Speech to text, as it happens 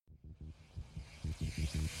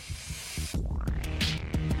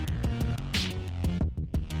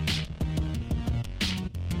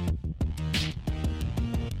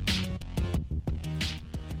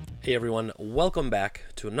Hey everyone, welcome back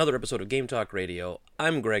to another episode of Game Talk Radio.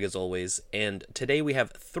 I'm Greg as always, and today we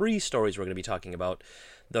have three stories we're going to be talking about.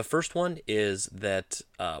 The first one is that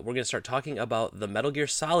we're going to start talking about the Metal Gear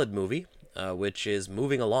Solid movie, which is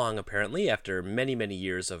moving along apparently after many, many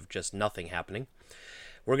years of just nothing happening.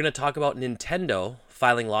 We're going to talk about Nintendo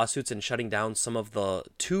filing lawsuits and shutting down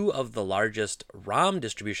two of the largest ROM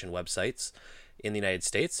distribution websites in the United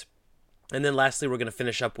States. And then lastly, we're going to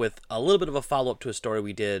finish up with a little bit of a follow-up to a story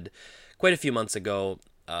we did quite a few months ago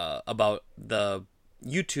about the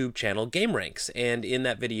YouTube channel GameRanks. And in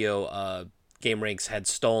that video, GameRanks had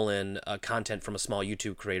stolen content from a small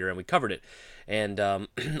YouTube creator, and we covered it. And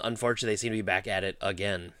unfortunately, they seem to be back at it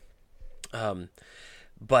again. And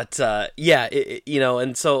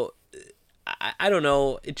so I don't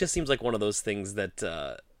know. It just seems like one of those things that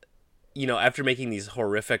after making these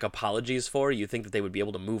horrific apologies you think that they would be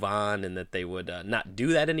able to move on and that they would not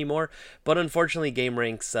do that anymore. But unfortunately,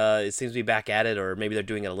 GameRanks, it seems to be back at it, or maybe they're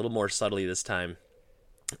doing it a little more subtly this time.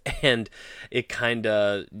 And it kind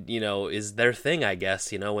of, is their thing, I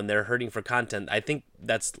guess, when they're hurting for content. I think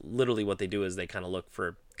that's literally what they do, is they kind of look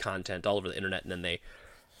for content all over the internet and then they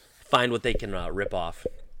find what they can rip off.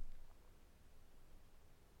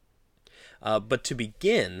 But to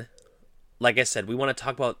begin, like I said, we want to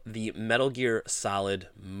talk about the Metal Gear Solid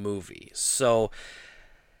movie. So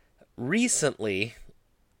recently,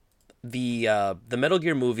 the Metal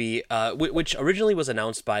Gear movie, which originally was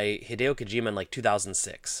announced by Hideo Kojima in like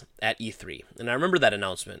 2006 at E3, and I remember that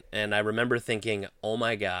announcement, and I remember thinking, "Oh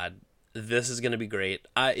my God, this is going to be great."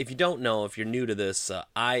 If you don't know, if you're new to this,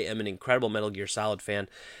 I am an incredible Metal Gear Solid fan.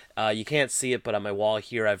 You can't see it, but on my wall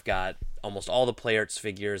here, I've got almost all the Play-Arts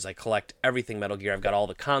figures. I collect everything Metal Gear. I've got all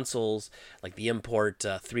the consoles, like the import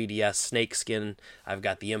 3DS Snake skin. I've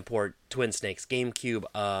got the import Twin Snakes GameCube.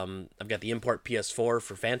 I've got the import PS4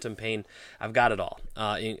 for Phantom Pain. I've got it all.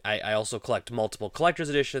 I also collect multiple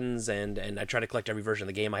collector's editions, and I try to collect every version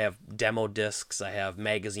of the game. I have demo discs. I have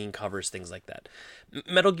magazine covers, things like that.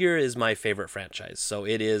 Metal Gear is my favorite franchise, so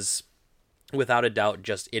it is, without a doubt,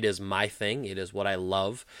 it is my thing. It is what I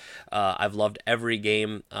love. I've loved every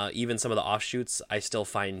game, even some of the offshoots. I still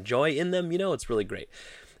find joy in them. It's really great.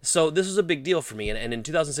 So this was a big deal for me. And in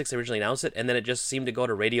 2006, they originally announced it, and then it just seemed to go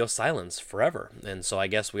to radio silence forever. And so I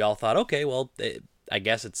guess we all thought, okay, well, I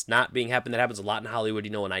guess it's not being happened. That happens a lot in Hollywood.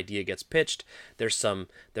 An idea gets pitched, there's some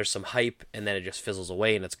hype, and then it just fizzles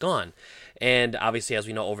away and it's gone. And obviously, as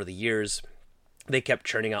we know, over the years, they kept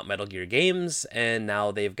churning out Metal Gear games, and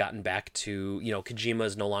now they've gotten back to, Kojima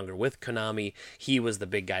is no longer with Konami. He was the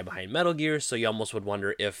big guy behind Metal Gear, so you almost would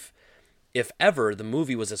wonder if ever the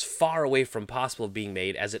movie was as far away from possible of being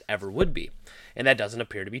made as it ever would be. And that doesn't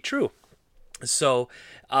appear to be true. So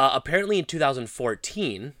apparently in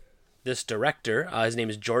 2014, this director, his name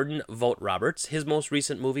is Jordan Vogt-Roberts. His most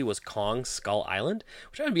recent movie was Kong Skull Island,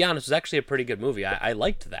 which, I'm going to be honest, was actually a pretty good movie. I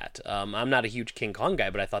liked that. I'm not a huge King Kong guy,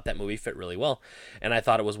 but I thought that movie fit really well. And I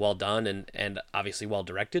thought it was well done and obviously well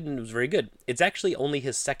directed, and it was very good. It's actually only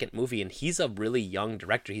his second movie, and he's a really young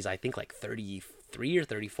director. He's, I think, like 33 or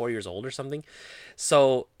 34 years old or something.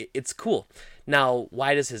 So it's cool. Now,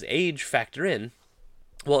 why does his age factor in?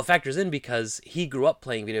 Well, it factors in because he grew up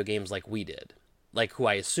playing video games like we did. Like who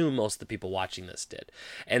I assume most of the people watching this did.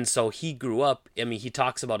 And so he grew up, he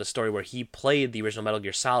talks about a story where he played the original Metal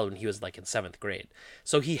Gear Solid when he was like in 7th grade.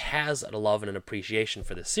 So he has a love and an appreciation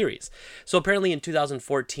for this series. So apparently in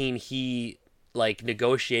 2014, he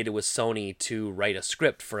negotiated with Sony to write a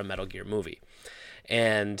script for a Metal Gear movie.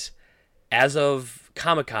 And as of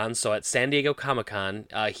Comic-Con, so at San Diego Comic-Con,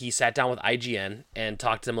 he sat down with IGN and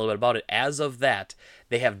talked to them a little bit about it. As of that,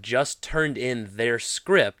 they have just turned in their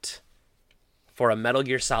script for a Metal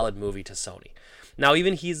Gear Solid movie to Sony. Now,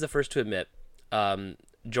 even he's the first to admit,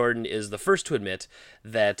 Jordan is the first to admit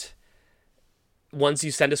that once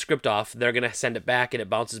you send a script off, they're going to send it back, and it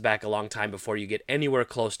bounces back a long time before you get anywhere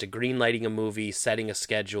close to greenlighting a movie, setting a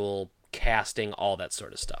schedule, casting, all that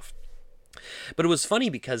sort of stuff. But it was funny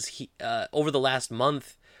because he, over the last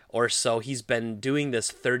month or so, he's been doing this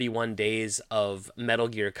 31 days of Metal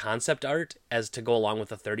Gear concept art as to go along with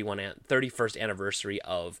the 31st anniversary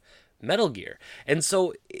of Metal Gear. And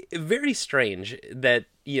so very strange that,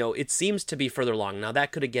 it seems to be further along. Now,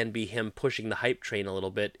 that could again be him pushing the hype train a little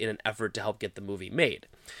bit in an effort to help get the movie made.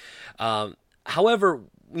 However,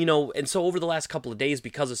 and so over the last couple of days,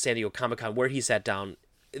 because of San Diego Comic-Con, where he sat down,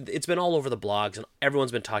 it's been all over the blogs, and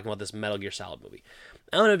everyone's been talking about this Metal Gear Solid movie.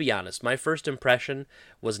 I'm going to be honest, my first impression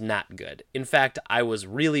was not good. In fact, I was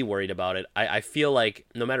really worried about it. I feel like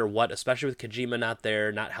no matter what, especially with Kojima not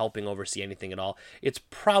there, not helping oversee anything at all, it's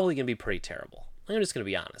probably going to be pretty terrible. I'm just going to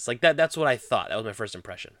be honest. That's what I thought. That was my first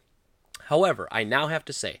impression. However, I now have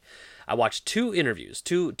to say, I watched two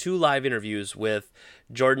live interviews with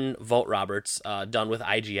Jordan Vogt Roberts, done with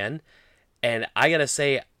IGN, and I gotta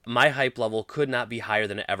say, my hype level could not be higher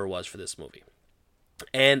than it ever was for this movie.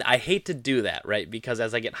 And I hate to do that, right? Because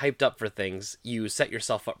as I get hyped up for things, you set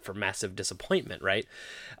yourself up for massive disappointment, right?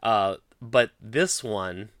 But this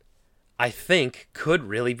one, I think, could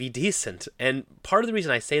really be decent. And part of the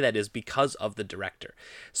reason I say that is because of the director.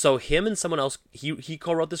 So him and someone else, he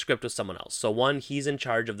co-wrote the script with someone else. So one, he's in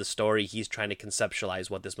charge of the story. He's trying to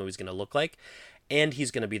conceptualize what this movie's going to look like. And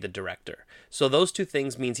he's going to be the director. So those two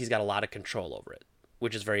things means he's got a lot of control over it,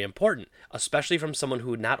 which is very important, especially from someone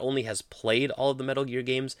who not only has played all of the Metal Gear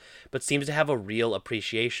games, but seems to have a real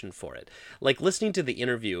appreciation for it. Like, listening to the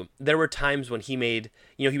interview, there were times when he made,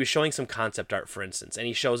 he was showing some concept art, for instance, and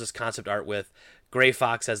he shows this concept art with Gray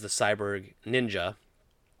Fox as the cyborg ninja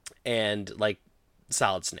and, like,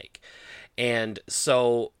 Solid Snake. And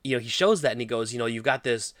so, he shows that and he goes, you've got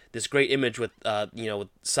this great image with, with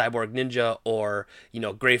Cyborg Ninja or,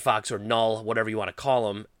 Gray Fox or Null, whatever you want to call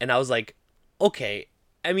him. And I was like, okay,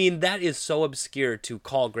 I mean, that is so obscure to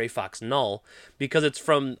call Gray Fox Null because it's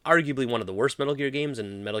from arguably one of the worst Metal Gear games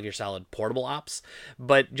and Metal Gear Solid Portable Ops.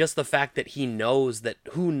 But just the fact that he knows that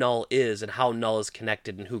who Null is and how Null is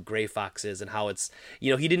connected and who Gray Fox is and how it's,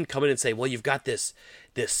 he didn't come in and say, well, you've got this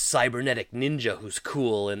cybernetic ninja who's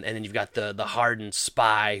cool and then you've got the hardened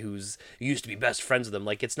spy who's used to be best friends with him.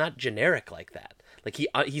 Like, it's not generic like that. Like,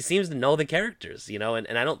 he seems to know the characters, and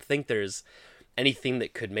I don't think there's anything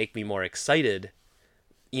that could make me more excited,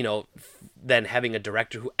 than having a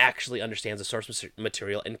director who actually understands the source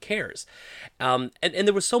material and cares. And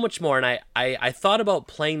there was so much more, and I thought about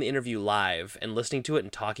playing the interview live and listening to it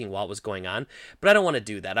and talking while it was going on, but I don't want to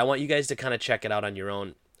do that. I want you guys to kind of check it out on your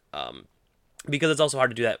own, because it's also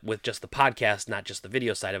hard to do that with just the podcast, not just the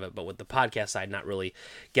video side of it, but with the podcast side, not really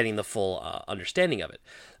getting the full understanding of it.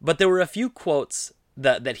 But there were a few quotes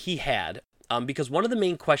that he had, because one of the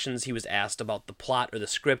main questions he was asked about the plot or the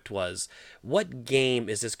script was, what game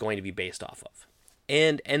is this going to be based off of?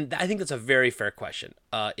 And I think that's a very fair question.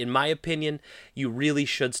 In my opinion, you really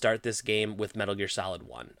should start this game with Metal Gear Solid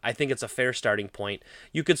 1. I think it's a fair starting point.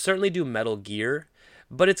 You could certainly do Metal Gear,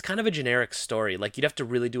 but it's kind of a generic story. Like, you'd have to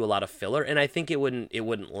really do a lot of filler, and I think it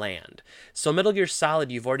wouldn't land. So Metal Gear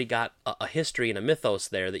Solid, you've already got a history and a mythos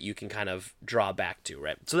there that you can kind of draw back to,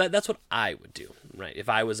 right? So that's what I would do, right? If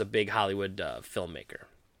I was a big Hollywood filmmaker,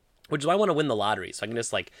 which is why I want to win the lottery, so I can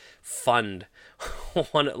just like fund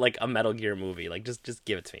like a Metal Gear movie, like just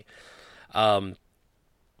give it to me.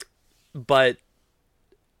 But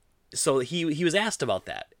so he was asked about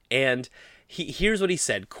that, and here's what he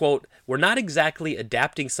said, quote, "We're not exactly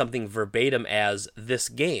adapting something verbatim as this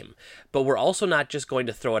game, but we're also not just going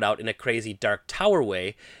to throw it out in a crazy Dark Tower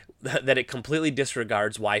way that it completely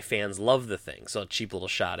disregards why fans love the thing." So a cheap little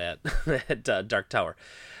shot at, Dark Tower.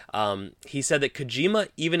 He said that Kojima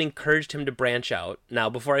even encouraged him to branch out. Now,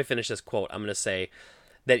 before I finish this quote, I'm going to say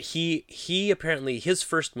that he apparently, his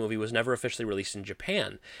first movie was never officially released in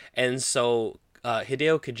Japan. And so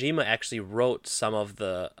Hideo Kojima actually wrote some of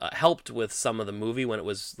the helped with some of the movie when it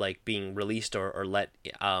was like being released or let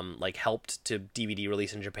like helped to DVD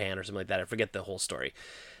release in Japan or something like that. I forget the whole story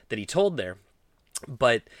that he told there,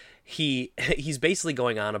 but he's basically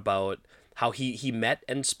going on about how he met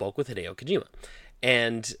and spoke with Hideo Kojima.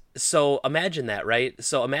 And so imagine that, right?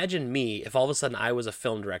 So imagine me if all of a sudden I was a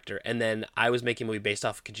film director and then I was making a movie based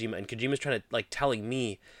off of Kojima and Kojima's trying to like telling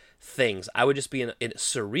me things. I would just be in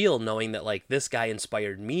surreal knowing that like this guy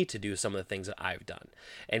inspired me to do some of the things that I've done.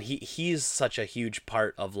 And he's such a huge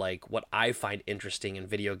part of like what I find interesting in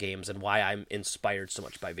video games and why I'm inspired so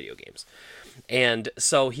much by video games. And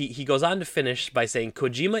so he goes on to finish by saying,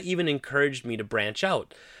 "Kojima even encouraged me to branch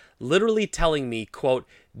out, literally telling me, quote,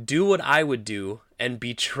 do what I would do and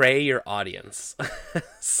betray your audience,"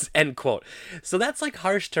 end quote. So that's like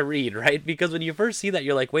harsh to read, right? Because when you first see that,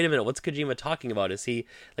 you're like, wait a minute, what's Kojima talking about? Is he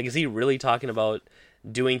really talking about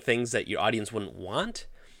doing things that your audience wouldn't want?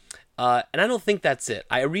 And I don't think that's it.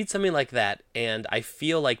 I read something like that and I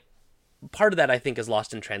feel like part of that I think is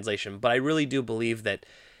lost in translation, but I really do believe that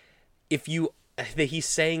he's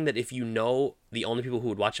saying that if you know the only people who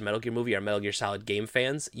would watch a Metal Gear movie are Metal Gear Solid game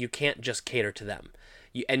fans, you can't just cater to them.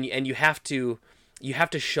 You have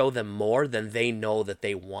to show them more than they know that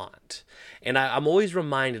they want. And I'm always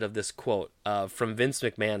reminded of this quote from Vince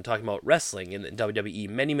McMahon talking about wrestling in the WWE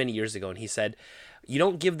many, many years ago. And he said, you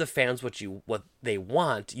don't give the fans what they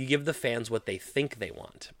want, you give the fans what they think they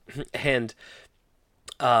want. And,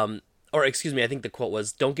 or excuse me, I think the quote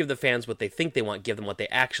was, don't give the fans what they think they want, give them what they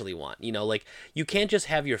actually want. Like, you can't just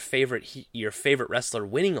have your favorite wrestler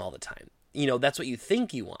winning all the time. that's what you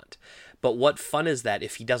think you want. But what fun is that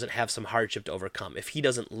if he doesn't have some hardship to overcome? If he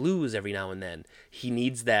doesn't lose every now and then, he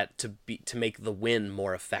needs that to make the win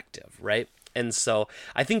more effective, right? And so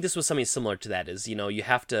I think this was something similar to that. Is you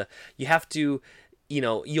have to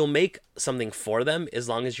you'll make something for them as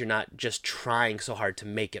long as you're not just trying so hard to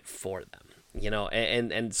make it for them.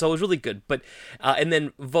 And so it was really good. But and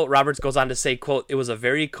then Vogt Roberts goes on to say, quote, "It was a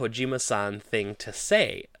very Kojima-san thing to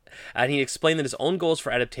say." And he explained that his own goals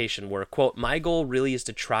for adaptation were, quote, "My goal really is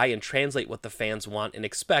to try and translate what the fans want and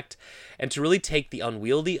expect, and to really take the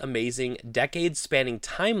unwieldy, amazing, decades-spanning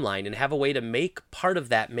timeline and have a way to make part of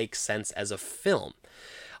that make sense as a film.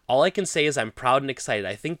 All I can say is I'm proud and excited.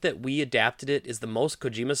 I think that we adapted it is the most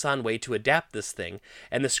Kojima-san way to adapt this thing,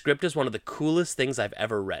 and the script is one of the coolest things I've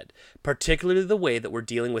ever read, particularly the way that we're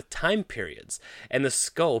dealing with time periods, and the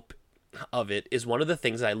scope of it is one of the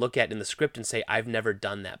things that I look at in the script and say, I've never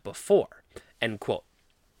done that before," end quote.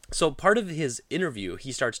 So part of his interview,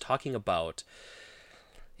 he starts talking about,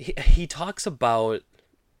 he talks about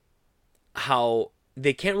how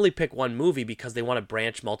they can't really pick one movie because they want to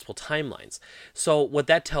branch multiple timelines. So what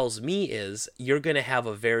that tells me is you're going to have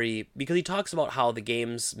because he talks about how the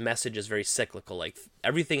game's message is very cyclical, like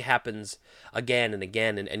everything happens again and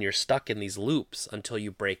again, and you're stuck in these loops until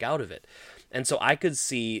you break out of it. And so I could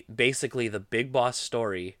see basically the Big Boss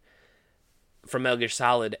story from Metal Gear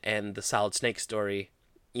Solid and the Solid Snake story,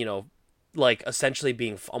 like essentially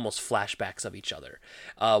being almost flashbacks of each other,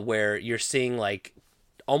 where you're seeing like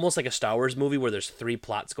almost like a Star Wars movie where there's 3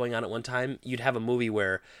 plots going on at one time. You'd have a movie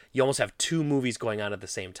where you almost have 2 movies going on at the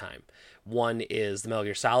same time. One is the Metal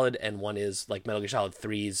Gear Solid, and one is like Metal Gear Solid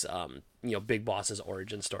 3's, Big Boss's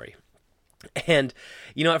origin story. And,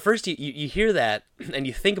 at first you hear that and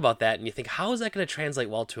you think about that and you think, how is that going to translate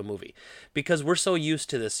well to a movie? Because we're so used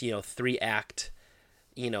to this, 3-act,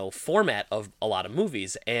 format of a lot of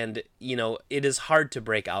movies. And, it is hard to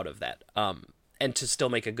break out of that. And to still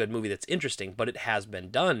make a good movie that's interesting, but it has been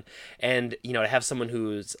done. And, to have someone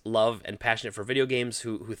who's love and passionate for video games,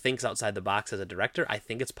 who thinks outside the box as a director, I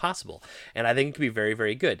think it's possible. And I think it could be very,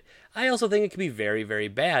 very good. I also think it could be very, very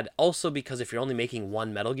bad. Also, because if you're only making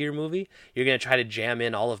one Metal Gear movie, you're going to try to jam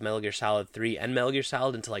in all of Metal Gear Solid 3 and Metal Gear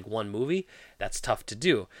Solid into like one movie. That's tough to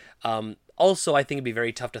do. Also, I think it'd be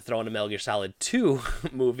very tough to throw in a Metal Gear Solid 2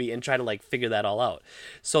 movie and try to like figure that all out.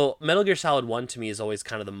 So Metal Gear Solid 1 to me is always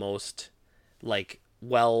kind of the most like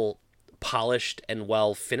well polished and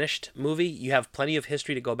well finished movie. You have plenty of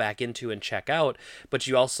history to go back into and check out, but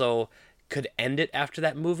you also could end it after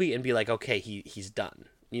that movie and be like, okay, he's done.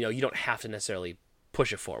 You don't have to necessarily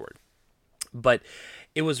push it forward. But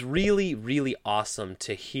it was really, really awesome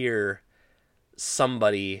to hear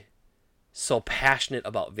somebody so passionate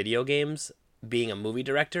about video games being a movie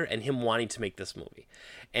director and him wanting to make this movie.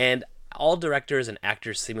 And all directors and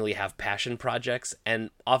actors seemingly have passion projects, and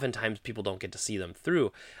oftentimes people don't get to see them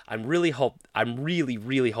through. I'm really,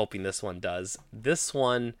 really hoping this one does. This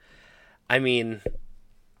one, I mean,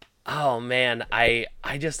 oh man, I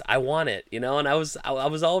want it, and I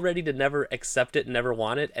was all ready to never accept it, never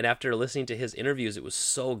want it, and after listening to his interviews, it was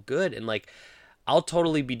so good, and like, I'll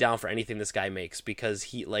totally be down for anything this guy makes, because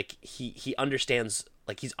he understands,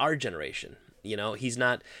 like, he's our generation. He's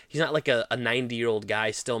not like a 90-year-old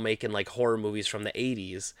guy still making like horror movies from the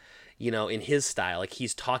 80s, in his style. Like,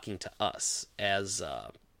 he's talking to us as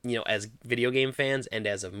as video game fans and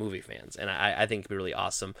as of movie fans, and I think it'd be really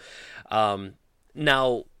awesome.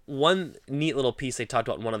 Now, one neat little piece they talked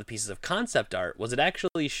about in one of the pieces of concept art was it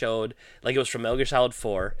actually showed, like, it was from Metal Gear Solid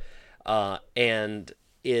 4, and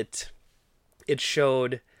it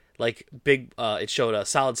showed like it showed a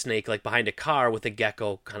Solid Snake like behind a car with a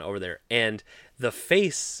gecko kind of over there, and the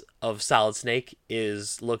face of Solid Snake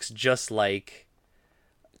looks just like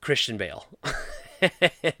Christian Bale.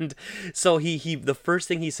 And so he the first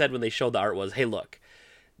thing he said when they showed the art was, "Hey, look,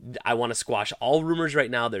 I want to squash all rumors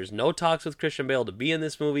right now. There's no talks with Christian Bale to be in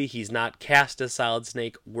this movie. He's not cast as Solid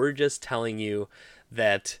Snake. We're just telling you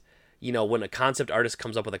that, when a concept artist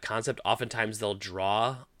comes up with a concept, oftentimes they'll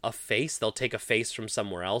draw a face. They'll take a face from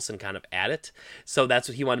somewhere else and kind of add it." So that's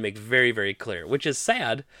what he wanted to make very, very clear, which is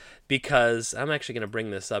sad because I'm actually going to bring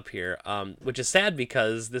this up here, which is sad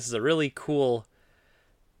because this is a really cool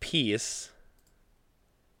piece.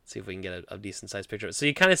 Let's see if we can get a decent sized picture of it. So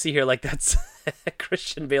you kind of see here, like, that's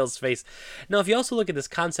Christian Bale's face. Now, if you also look at this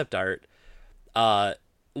concept art,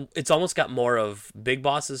 it's almost got more of Big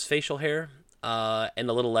Boss's facial hair, and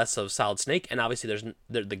a little less of Solid Snake, and obviously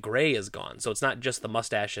the gray is gone, so it's not just the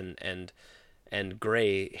mustache and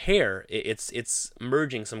gray hair. It's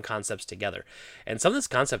merging some concepts together, and some of this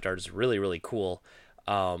concept art is really, really cool.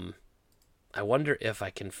 I wonder if I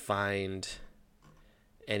can find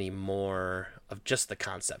any more of just the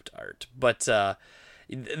concept art. But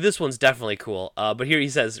this one's definitely cool. But here he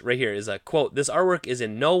says, right here is a quote, "This artwork is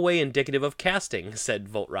in no way indicative of casting," said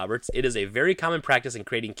Vogt Roberts. "It is a very common practice in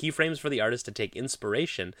creating keyframes for the artist to take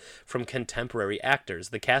inspiration from contemporary actors.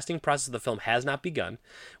 The casting process of the film has not begun.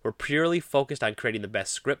 We're purely focused on creating the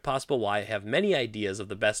best script possible while I have many ideas of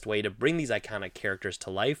the best way to bring these iconic characters to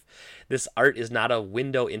life. This art is not a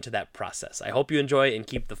window into that process. I hope you enjoy and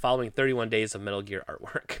keep the following 31 days of Metal Gear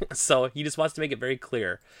artwork." So he just wants to make it very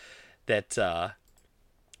clear that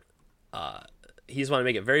he just want to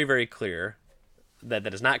make it very, very clear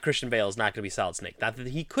that is not Christian Bale is not going to be Solid Snake. Not that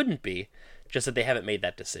he couldn't be, just that they haven't made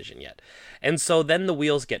that decision yet. And so then the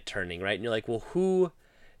wheels get turning, right? And you're like, well, who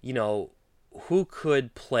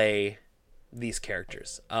could play these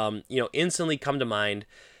characters? Instantly come to mind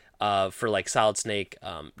for like Solid Snake,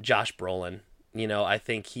 Josh Brolin. I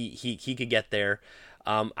think he could get there.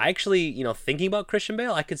 I actually, thinking about Christian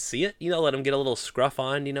Bale, I could see it. Let him get a little scruff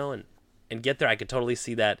on, and get there. I could totally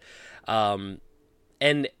see that. And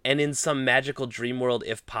in some magical dream world,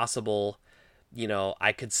 if possible,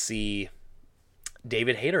 I could see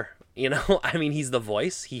David Hayter. I mean, he's the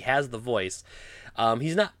voice. He has the voice.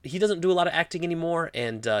 He doesn't do a lot of acting anymore,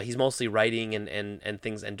 and he's mostly writing and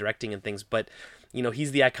things and directing and things, but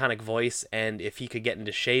he's the iconic voice, and if he could get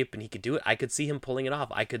into shape and he could do it, I could see him pulling it off.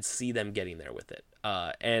 I could see them getting there with it.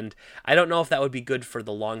 And I don't know if that would be good for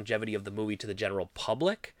the longevity of the movie to the general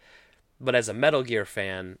public, but as a Metal Gear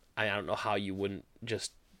fan, I don't know how you wouldn't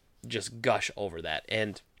just gush over that.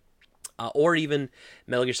 And or even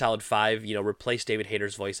Metal Gear Solid 5, replace David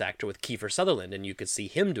Hayter's voice actor with Kiefer Sutherland, and you could see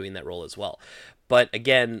him doing that role as well. But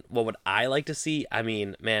again, what would I like to see? I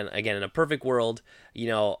mean, man, again, in a perfect world,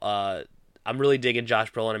 I'm really digging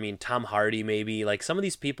Josh Brolin. I mean, Tom Hardy maybe. Like, some of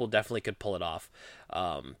these people definitely could pull it off.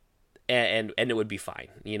 And it would be fine,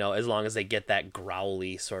 as long as they get that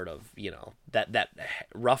growly sort of, that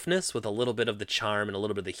roughness with a little bit of the charm and a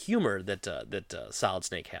little bit of the humor that Solid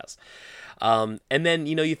Snake has. And then,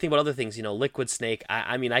 you think about other things, Liquid Snake.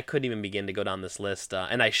 I mean, I couldn't even begin to go down this list.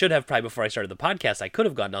 And I should have probably before I started the podcast, I could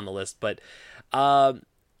have gone down the list. But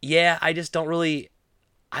yeah, I just don't really,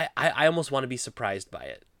 I almost want to be surprised by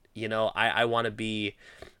it. I want to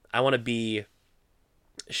be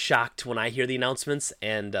shocked when I hear the announcements,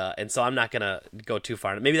 and so I'm not gonna go too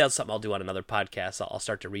far. Maybe that's something I'll do on another podcast. I'll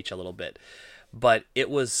start to reach a little bit, but it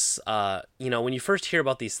was when you first hear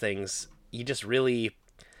about these things, you just really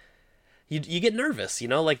you get nervous.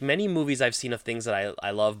 Like many movies I've seen of things that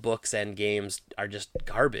I love, books and games, are just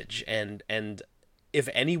garbage, and if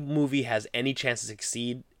any movie has any chance to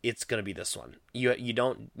succeed, it's going to be this one. You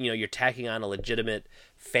don't, you're tacking on a legitimate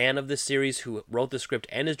fan of the series who wrote the script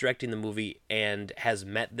and is directing the movie and has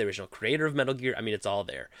met the original creator of Metal Gear. I mean, it's all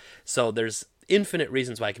there. So there's infinite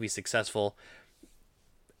reasons why it could be successful,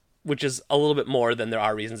 which is a little bit more than there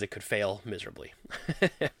are reasons it could fail miserably.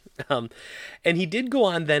 And he did go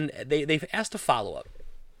on then, they've asked a follow-up,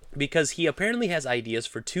 because he apparently has ideas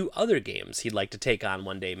for 2 other games he'd like to take on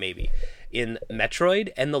one day, maybe, in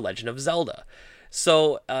Metroid and The Legend of Zelda.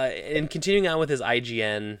 So, in continuing on with his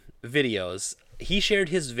IGN videos, he shared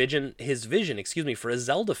his vision, for a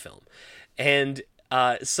Zelda film. And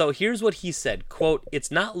so here's what he said, quote,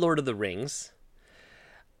 "It's not Lord of the Rings.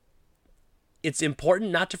 It's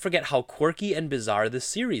important not to forget how quirky and bizarre this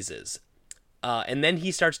series is." And then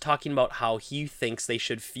he starts talking about how he thinks they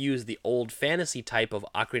should fuse the old fantasy type of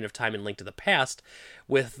Ocarina of Time and Link to the Past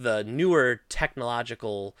with the newer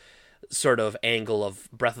technological sort of angle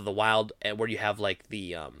of Breath of the Wild, where you have like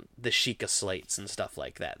the Sheikah slates and stuff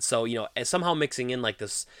like that. So, somehow mixing in like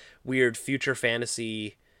this weird future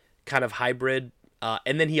fantasy kind of hybrid.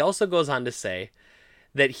 And then he also goes on to say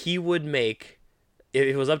that he would make, if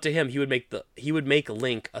it was up to him, he would make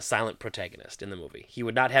Link a silent protagonist in the movie. He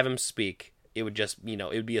would not have him speak. It would just, it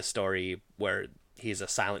would be a story where he's a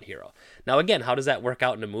silent hero. Now, again, how does that work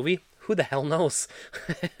out in a movie? Who the hell knows?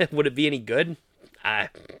 Would it be any good? I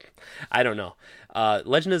don't know.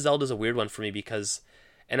 Legend of Zelda is a weird one for me because,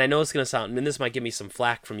 and I know it's going to sound, and this might give me some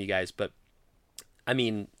flack from you guys, but I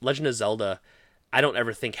mean, Legend of Zelda, I don't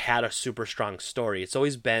ever think had a super strong story. It's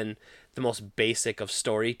always been the most basic of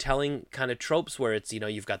storytelling kind of tropes where it's,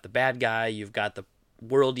 you've got the bad guy, you've got the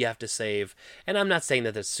world you have to save. And I'm not saying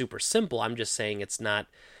that it's super simple. I'm just saying it's not,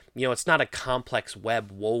 it's not a complex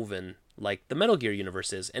web woven like the Metal Gear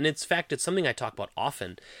universe is. And in fact, it's something I talk about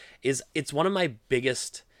often. It's one of my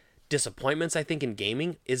biggest disappointments, I think, in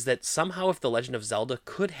gaming, is that somehow if The Legend of Zelda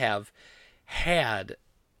could have had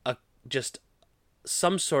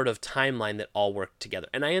some sort of timeline that all worked together.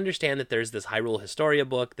 And I understand that there's this Hyrule Historia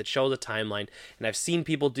book that shows a timeline, and I've seen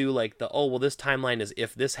people do like this timeline is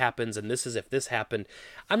if this happens and this is if this happened.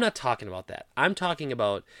 I'm not talking about that. I'm talking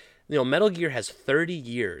about, Metal Gear has 30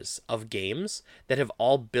 years of games that have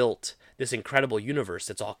all built this incredible universe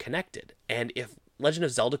that's all connected. And if Legend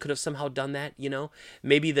of Zelda could have somehow done that,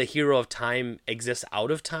 maybe the hero of time exists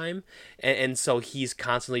out of time, and so he's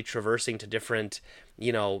constantly traversing to different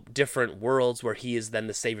worlds where he is then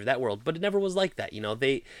the savior of that world. But it never was like that.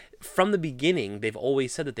 They, from the beginning, they've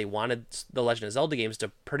always said that they wanted the Legend of Zelda games to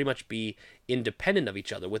pretty much be independent of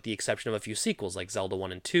each other, with the exception of a few sequels like Zelda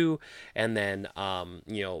 1 and 2, and then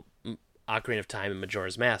Ocarina of Time and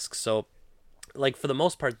Majora's Mask. So, like, for the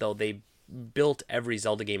most part, though, they built every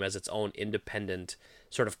Zelda game as its own independent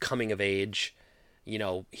sort of coming of age,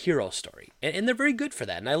 hero story. And they're very good for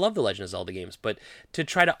that. And I love the Legend of Zelda games, but to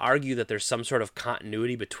try to argue that there's some sort of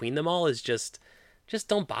continuity between them all is just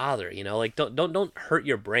don't bother, like don't hurt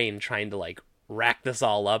your brain trying to like rack this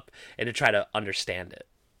all up and to try to understand it.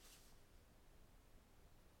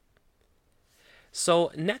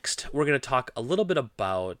 So next, we're going to talk a little bit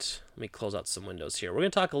about, let me close out some windows here. We're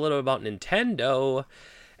going to talk a little bit about Nintendo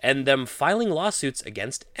and them filing lawsuits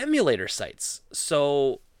against emulator sites.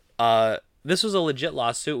 So this was a legit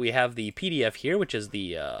lawsuit. We have the PDF here, which is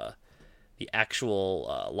the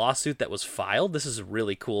actual lawsuit that was filed. This is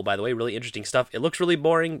really cool, by the way, really interesting stuff. It looks really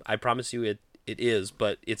boring. I promise you it is,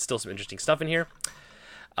 but it's still some interesting stuff in here.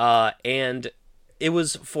 And it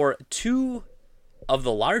was for two of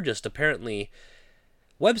the largest, apparently,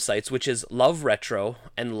 websites, which is Love Retro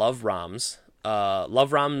and Love ROMs.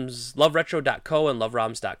 LoveRetro.co and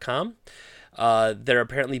LoveROMs.com. They're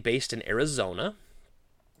apparently based in Arizona.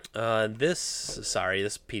 This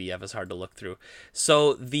PDF is hard to look through.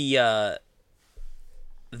 So the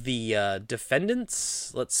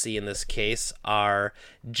defendants, let's see, in this case, are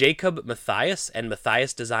Jacob Matthias and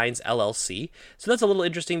Matthias Designs LLC. So that's a little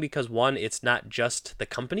interesting because, one, it's not just the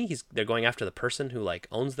company. They're going after the person who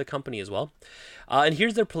owns the company as well. And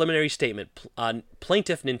here's their preliminary statement.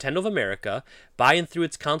 Plaintiff Nintendo of America, by and through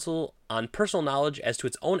its counsel on personal knowledge as to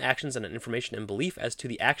its own actions and information and belief as to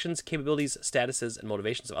the actions, capabilities, statuses, and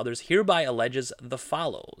motivations of others, hereby alleges the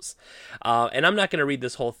follows. And I'm not going to read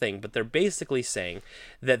this whole thing, but they're basically saying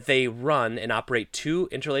that they run and operate two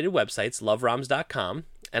interrelated websites, LoveROMs.com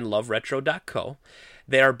and LoveRetro.co.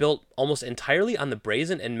 They are built almost entirely on the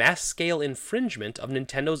brazen and mass-scale infringement of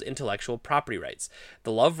Nintendo's intellectual property rights.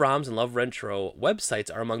 The Love ROMs and Love Retro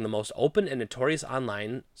websites are among the most open and notorious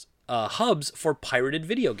online hubs for pirated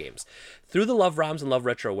video games. Through the Love ROMs and Love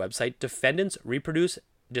Retro website, defendants reproduce,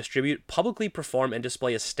 distribute, publicly perform, and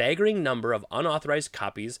display a staggering number of unauthorized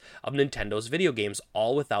copies of Nintendo's video games,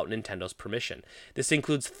 all without Nintendo's permission. This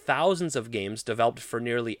includes thousands of games developed for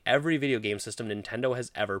nearly every video game system Nintendo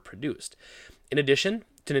has ever produced. In addition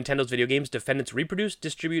to Nintendo's video games, defendants reproduce,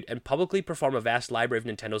 distribute, and publicly perform a vast library of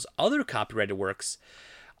Nintendo's other copyrighted works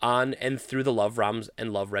on and through the Love ROMs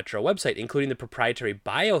and Love Retro website, including the proprietary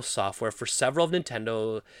BIOS software for several of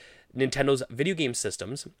Nintendo's video game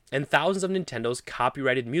systems, and thousands of Nintendo's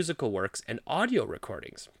copyrighted musical works and audio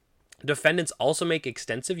recordings. Defendants also make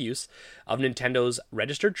extensive use of Nintendo's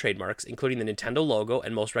registered trademarks, including the Nintendo logo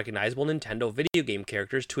and most recognizable Nintendo video game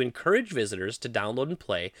characters, to encourage visitors to download and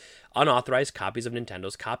play unauthorized copies of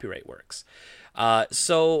Nintendo's copyright works.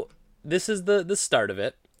 So this is the start of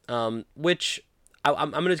it, which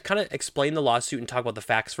I'm going to kind of explain the lawsuit and talk about the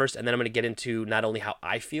facts first, and then I'm going to get into not only how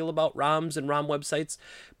I feel about ROMs and ROM websites,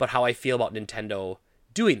 but how I feel about Nintendo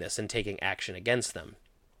doing this and taking action against them.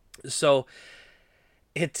 So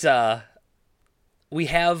the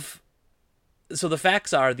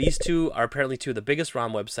facts are these two are apparently two of the biggest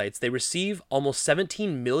ROM websites. They receive almost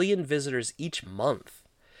 17 million visitors each month.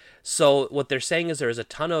 So what they're saying is there's a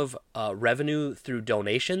ton of revenue through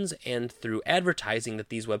donations and through advertising that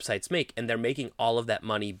these websites make, and they're making all of that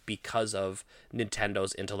money because of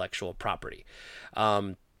Nintendo's intellectual property.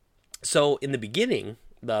 So in the beginning,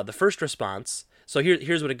 the first response, so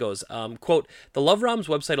here's what it goes. Quote, the Love ROMs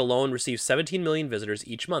website alone receives 17 million visitors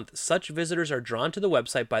each month. Such visitors are drawn to the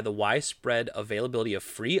website by the widespread availability of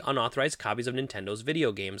free, unauthorized copies of Nintendo's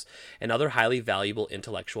video games and other highly valuable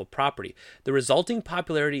intellectual property. The resulting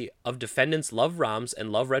popularity of defendants' Love ROMs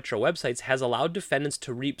and Love Retro websites has allowed defendants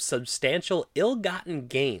to reap substantial ill-gotten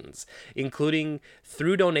gains, including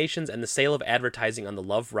through donations and the sale of advertising on the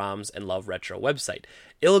Love ROMs and Love Retro website.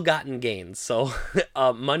 Ill-gotten gains, so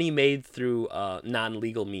money made through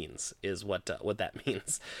non-legal means is what that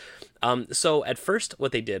means. So at first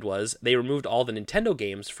what they did was they removed all the Nintendo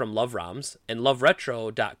games from Love ROMs, and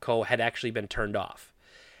LoveRetro.co had actually been turned off.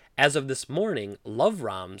 As of this morning, Love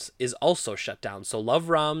ROMs is also shut down. So Love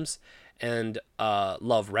ROMs and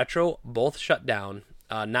Love Retro both shut down.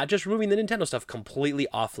 Not just removing the Nintendo stuff, completely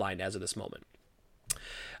offline as of this moment.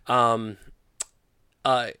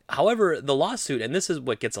 However, the lawsuit, and this is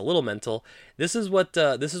what gets a little mental. This is what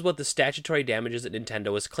the statutory damages that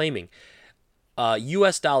Nintendo is claiming.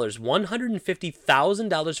 U.S. dollars,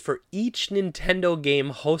 $150,000 for each Nintendo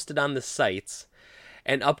game hosted on the sites,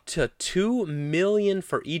 and up to $2 million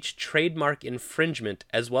for each trademark infringement,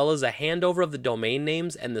 as well as a handover of the domain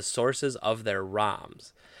names and the sources of their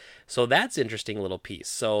ROMs. So that's an interesting little piece.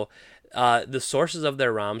 So the sources of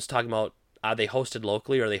their ROMs, talking about are they hosted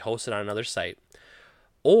locally or are they hosted on another site,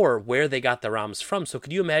 or where they got the ROMs from. So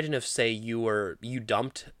could you imagine if, say, you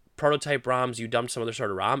dumped prototype ROMs, you dumped some other sort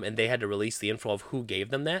of ROM, and they had to release the info of who gave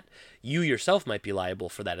them that? You yourself might be liable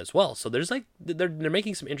for that as well. So there's they're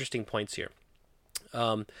making some interesting points here.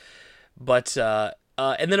 And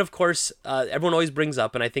then of course, everyone always brings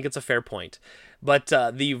up, and I think it's a fair point, but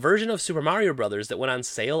the version of Super Mario Brothers that went on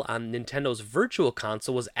sale on Nintendo's Virtual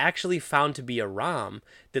Console was actually found to be a ROM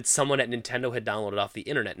that someone at Nintendo had downloaded off the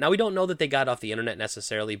internet. Now, we don't know that they got it off the internet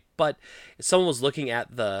necessarily, but someone was looking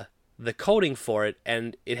at the coding for it,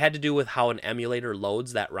 and it had to do with how an emulator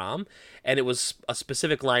loads that ROM, and it was a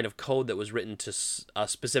specific line of code that was written to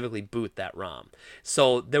specifically boot that ROM.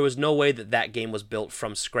 So there was no way that game was built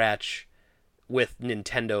from scratch with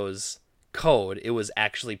Nintendo's code. It was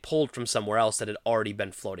actually pulled from somewhere else that had already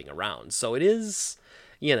been floating around. So it is,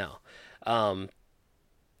 it was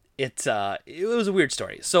a weird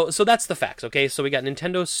story. So that's the facts, okay? So we got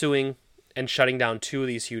Nintendo suing and shutting down 2 of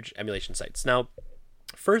these huge emulation sites. Now,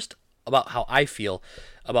 first, about how I feel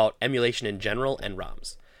about emulation in general and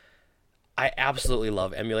ROMs. I absolutely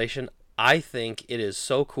love emulation. I think it is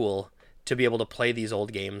so cool to be able to play these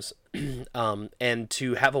old games and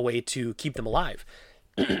to have a way to keep them alive.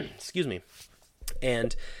 Excuse me.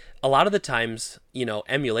 And a lot of the times,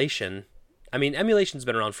 emulation's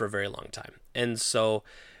been around for a very long time. And so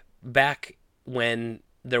back when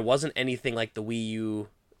there wasn't anything like the Wii U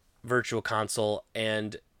Virtual Console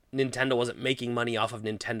and Nintendo wasn't making money off of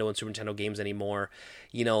Nintendo and Super Nintendo games anymore,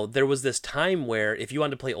 there was this time where if you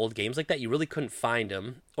wanted to play old games like that, you really couldn't find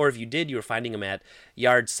them. Or if you did, you were finding them at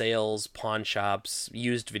yard sales, pawn shops,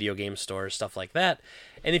 used video game stores, stuff like that.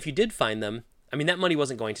 And if you did find them, that money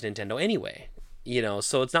wasn't going to Nintendo anyway.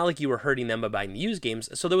 So it's not like you were hurting them by buying the used games.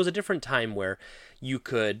 So there was a different time where you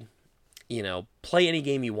could, play any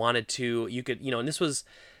game you wanted to. You could, and this was,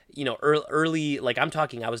 early, like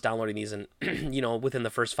I was downloading these and, within the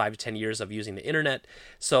first 5 to 10 years of using the internet.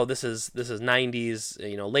 So this is 90s,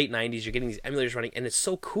 late 90s, you're getting these emulators running, and it's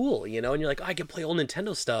so cool, and you're like, oh, I can play old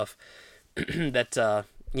Nintendo stuff that,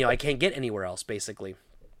 I can't get anywhere else, basically.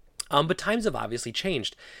 But times have obviously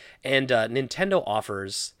changed, and Nintendo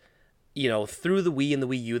offers, through the Wii and the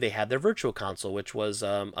Wii U, they had their Virtual Console, which was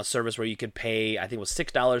a service where you could pay, I think it was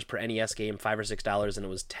 $6 per NES game, $5 or $6, and it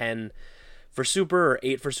was $10 for Super, or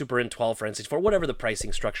 $8 for Super, and $12 for N64, whatever the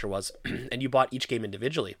pricing structure was, and you bought each game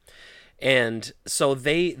individually. And so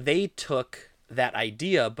they took that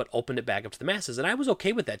idea but opened it back up to the masses, and I was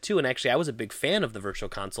okay with that too. And actually, I was a big fan of the Virtual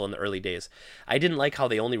Console in the early days. I didn't like how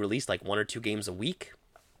they only released like 1 or 2 games a week,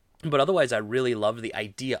 but otherwise I really loved the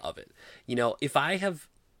idea of it. If I have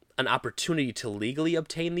an opportunity to legally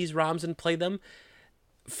obtain these ROMs and play them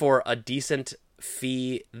for a decent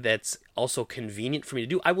fee that's also convenient for me to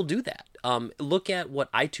do, I will do that. Look at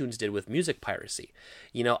what iTunes did with music piracy.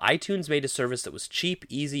 iTunes made a service that was cheap,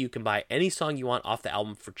 easy. You can buy any song you want off the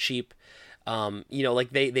album for cheap.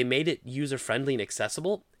 They made it user-friendly and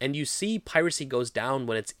accessible, and you see piracy goes down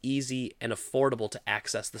when it's easy and affordable to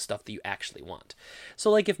access the stuff that you actually want.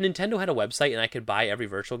 So like if Nintendo had a website and I could buy every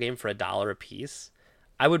virtual game for $1 a piece,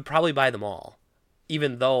 I would probably buy them all,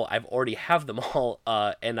 even though I've already have them all,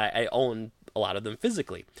 and I own a lot of them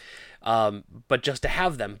physically. But to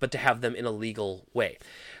have them in a legal way.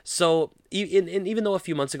 So even though a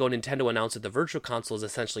few months ago Nintendo announced that the Virtual Console is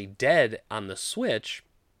essentially dead on the Switch,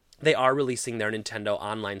 they are releasing their Nintendo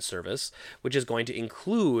Online service, which is going to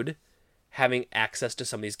include having access to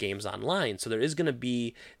some of these games online. So there is going to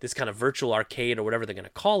be this kind of virtual arcade or whatever they're going to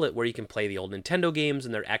call it, where you can play the old Nintendo games,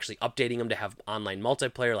 and they're actually updating them to have online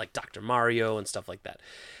multiplayer like Dr. Mario and stuff like that.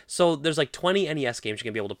 So there's like 20 NES games you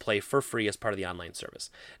can be able to play for free as part of the online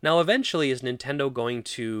service. Now, eventually, is Nintendo going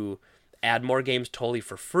to add more games totally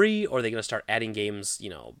for free, or are they going to start adding games,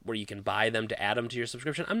 where you can buy them to add them to your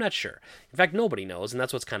subscription? I'm not sure. In fact, nobody knows, and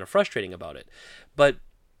that's what's kind of frustrating about it. But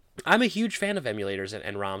I'm a huge fan of emulators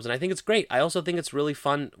and ROMs, and I think it's great. I also think it's really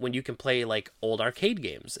fun when you can play like old arcade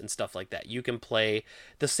games and stuff like that. You can play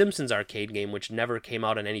the Simpsons arcade game, which never came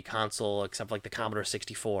out on any console except like the Commodore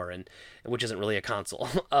 64, and which isn't really a console.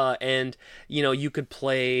 And you know, you could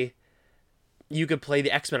play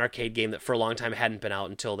the X-Men arcade game that for a long time hadn't been out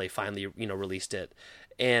until they finally, you know, released it,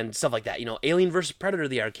 and stuff like that. You know, Alien vs. Predator,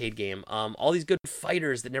 the arcade game, all these good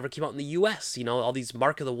fighters that never came out in the U.S., you know, all these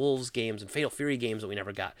Mark of the Wolves games and Fatal Fury games that we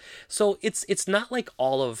never got. So it's not like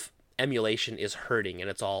all of emulation is hurting and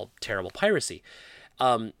it's all terrible piracy.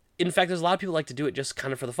 In fact, there's a lot of people who like to do it just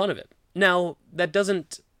kind of for the fun of it. Now, that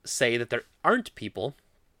doesn't say that there aren't people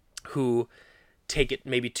who take it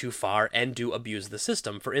maybe too far and do abuse the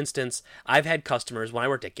system. For instance, I've had customers, when I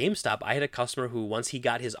worked at GameStop, I had a customer who, once he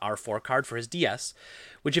got his R4 card for his DS,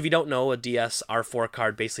 which if you don't know, a DS R4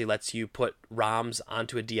 card basically lets you put ROMs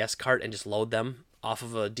onto a DS cart and just load them off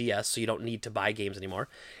of a DS so you don't need to buy games anymore.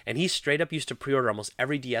 And he straight up used to pre-order almost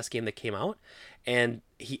every DS game that came out, and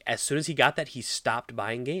he, as soon as he got that, he stopped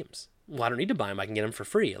buying games. Well, I don't need to buy them. I can get them for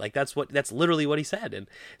free. Like that's literally what he said. And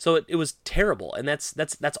so it was terrible. And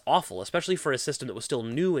that's awful, especially for a system that was still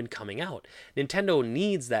new and coming out. Nintendo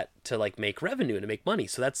needs that to like make revenue and to make money.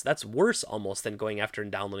 So that's worse almost than going after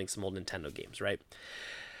and downloading some old Nintendo games, right?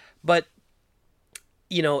 But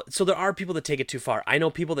you know, so there are people that take it too far. I know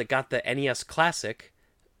people that got the NES Classic,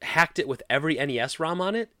 hacked it with every NES ROM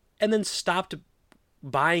on it, and then stopped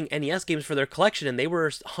buying NES games for their collection, and they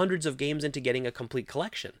were hundreds of games into getting a complete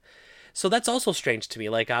collection. So that's also strange to me.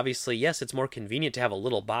 Like, obviously, yes, it's more convenient to have a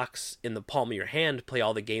little box in the palm of your hand, play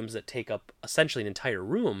all the games that take up essentially an entire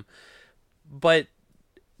room. But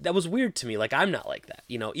that was weird to me. Like, I'm not like that.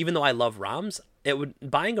 You know, even though I love ROMs,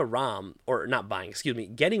 getting a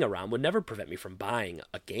ROM would never prevent me from buying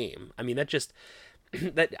a game. I mean, that just,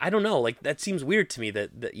 that, I don't know, like, that seems weird to me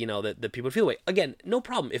that you know, that people feel the way. Again, no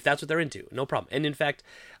problem if that's what they're into, no problem. And in fact,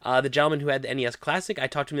 the gentleman who had the NES Classic, I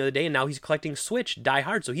talked to him the other day, and now he's collecting Switch Die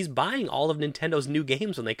Hard, so he's buying all of Nintendo's new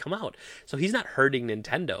games when they come out. So he's not hurting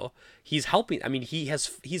Nintendo, he's helping. I mean,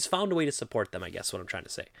 he's found a way to support them, I guess, what I'm trying to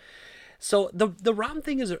say. So the ROM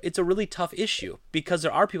thing it's a really tough issue, because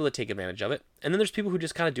there are people that take advantage of it, and then there's people who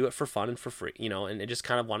just kind of do it for fun and for free, you know, and they just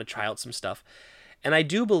kind of want to try out some stuff. And I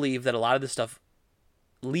do believe that a lot of this stuff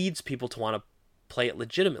leads people to want to play it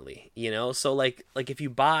legitimately, you know. So like if you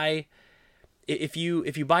buy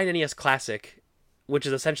an NES Classic, which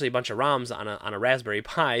is essentially a bunch of ROMs on a Raspberry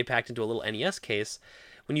Pi packed into a little NES case,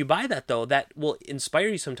 when you buy that, though, that will inspire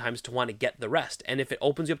you sometimes to want to get the rest. And if it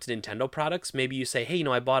opens you up to Nintendo products, maybe you say, hey, you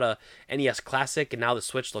know, I bought a NES Classic and now the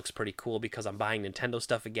Switch looks pretty cool because I'm buying Nintendo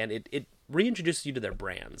stuff again. It reintroduces you to their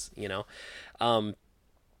brands, you know.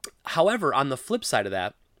 However, on the flip side of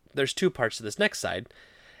that, there's two parts to this next side,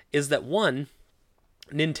 is that one,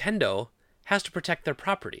 Nintendo has to protect their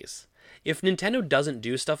properties. If Nintendo doesn't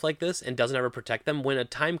do stuff like this and doesn't ever protect them, when a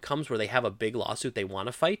time comes where they have a big lawsuit they want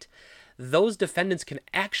to fight, those defendants can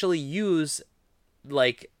actually use,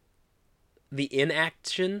 like, the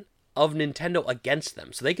inaction of Nintendo against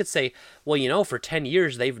them. So they could say, well, you know, for 10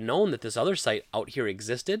 years they've known that this other site out here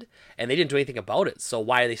existed and they didn't do anything about it, so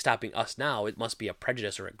why are they stopping us now? It must be a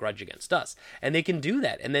prejudice or a grudge against us. And they can do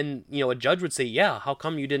that. And then, you know, a judge would say, yeah, how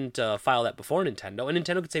come you didn't file that before Nintendo? And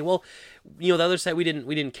Nintendo could say, well, you know, the other site, we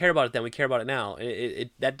didn't care about it then, we care about it now.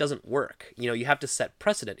 That doesn't work. You know, you have to set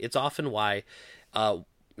precedent. It's often why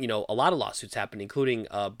you know, a lot of lawsuits happen, including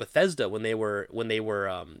Bethesda when they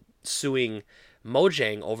were suing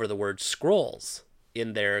Mojang over the word scrolls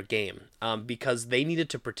in their game, because they needed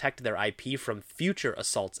to protect their IP from future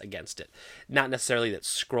assaults against it. Not necessarily that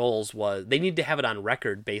scrolls they needed to have it on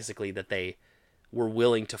record, basically, that they were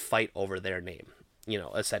willing to fight over their name, you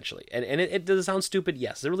know, essentially. And it does sound stupid,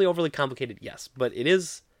 yes. Is it really overly complicated? Yes. But it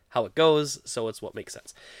is how it goes, so it's what makes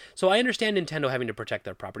sense. So I understand Nintendo having to protect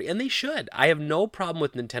their property, and they should. I have no problem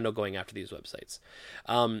with Nintendo going after these websites.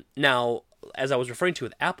 Now, as I was referring to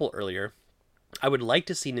with Apple earlier, I would like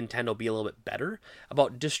to see Nintendo be a little bit better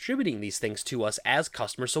about distributing these things to us as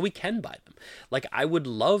customers so we can buy them. Like, I would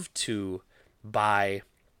love to buy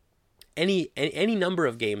any number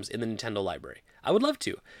of games in the Nintendo library. I would love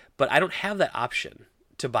to, but I don't have that option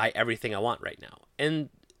to buy everything I want right now. And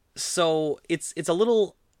so it's a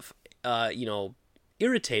little you know,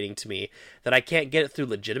 irritating to me that I can't get it through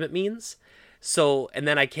legitimate means. So, and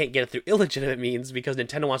then I can't get it through illegitimate means because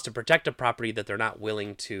Nintendo wants to protect a property that they're not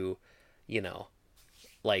willing to, you know,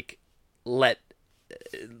 like, let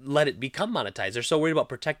it become monetized. They're so worried about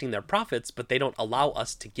protecting their profits, but they don't allow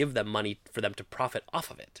us to give them money for them to profit off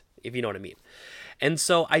of it, if you know what I mean. And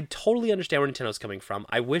so I totally understand where Nintendo's coming from.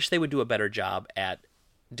 I wish they would do a better job at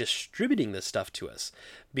distributing this stuff to us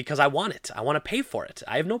because I want it. I want to pay for it.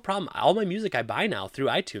 I have no problem. All my music I buy now through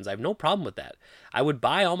iTunes. I have no problem with that. I would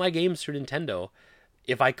buy all my games through Nintendo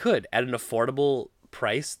if I could at an affordable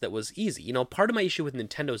price that was easy. You know, part of my issue with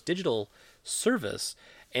Nintendo's digital service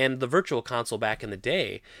and the virtual console back in the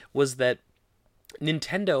day was that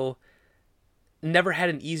Nintendo never had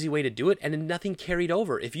an easy way to do it, and nothing carried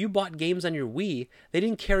over. If you bought games on your Wii, they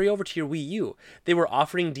didn't carry over to your Wii U. They were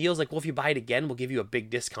offering deals like, well, if you buy it again, we'll give you a big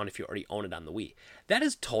discount if you already own it on the Wii. That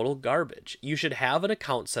is total garbage. You should have an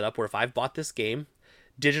account set up where if I've bought this game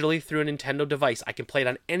digitally through a Nintendo device, I can play it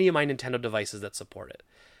on any of my Nintendo devices that support it.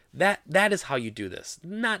 That is how you do this.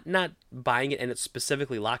 Not buying it and it's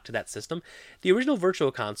specifically locked to that system. The original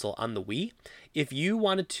Virtual Console on the Wii, if you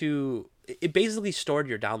wanted to, it basically stored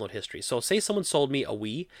your download history. So say someone sold me a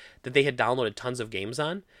Wii that they had downloaded tons of games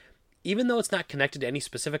on, even though it's not connected to any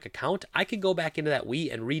specific account, I could go back into that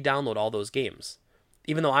Wii and re-download all those games,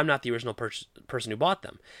 even though I'm not the original person who bought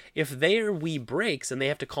them. If their Wii breaks and they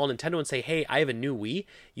have to call Nintendo and say, hey, I have a new Wii,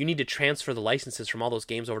 you need to transfer the licenses from all those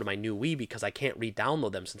games over to my new Wii because I can't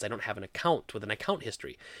re-download them since I don't have an account with an account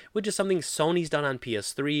history, which is something Sony's done on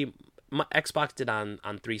PS3, Xbox did on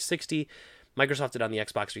 360, Microsoft did on the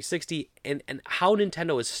Xbox 360, and how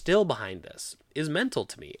Nintendo is still behind this is mental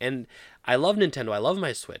to me. And I love Nintendo, I love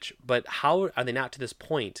my Switch, but how are they not to this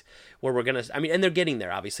point where we're gonna? I mean, and they're getting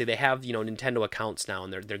there. Obviously, they have Nintendo accounts now,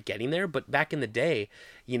 and they're getting there. But back in the day,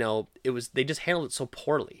 they just handled it so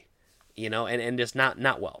poorly, and just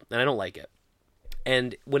not well, and I don't like it.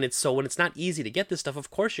 And when it's not easy to get this stuff,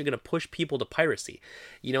 of course you're gonna push people to piracy.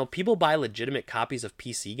 People buy legitimate copies of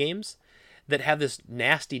PC games that have this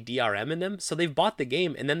nasty DRM in them. So they've bought the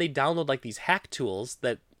game and then they download like these hack tools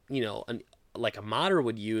that, like a modder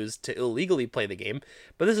would use to illegally play the game.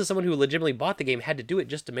 But this is someone who legitimately bought the game, had to do it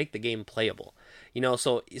just to make the game playable.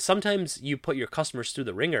 So sometimes you put your customers through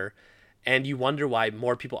the ringer and you wonder why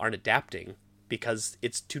more people aren't adapting because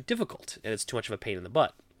it's too difficult and it's too much of a pain in the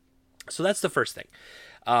butt. So that's the first thing.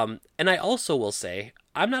 And I also will say,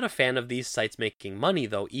 I'm not a fan of these sites making money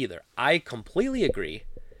though either. I completely agree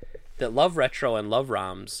that Love Retro and Love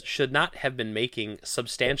ROMs should not have been making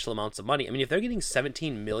substantial amounts of money. I mean, if they're getting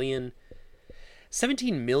 17 million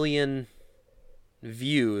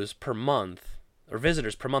views per month, or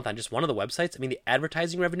visitors per month on just one of the websites, I mean, the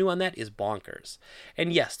advertising revenue on that is bonkers.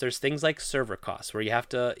 And yes, there's things like server costs where you have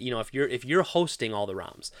to, if you're hosting all the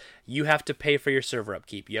ROMs, you have to pay for your server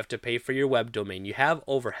upkeep, you have to pay for your web domain, you have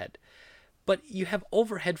overhead. But you have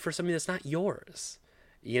overhead for something that's not yours.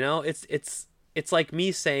 It's like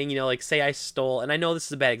me saying, say I stole, and I know this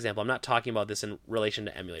is a bad example, I'm not talking about this in relation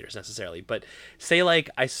to emulators necessarily, but say like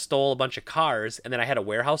I stole a bunch of cars and then I had a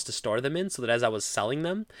warehouse to store them in so that as I was selling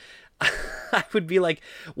them, I would be like,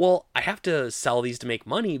 well, I have to sell these to make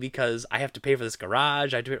money because I have to pay for this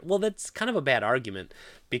garage. Well, that's kind of a bad argument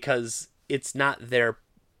because it's not their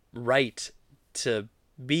right to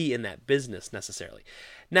be in that business necessarily.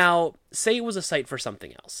 Now, say it was a site for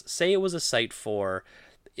something else. Say it was a site for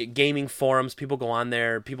gaming forums. People go on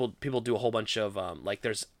there, people do a whole bunch of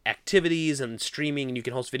there's activities and streaming and you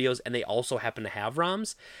can host videos, and they also happen to have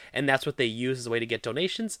ROMs and that's what they use as a way to get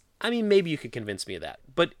donations. I mean, maybe you could convince me of that,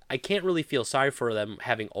 but I can't really feel sorry for them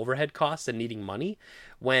having overhead costs and needing money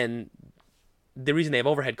when the reason they have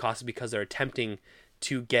overhead costs is because they're attempting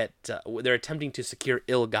to secure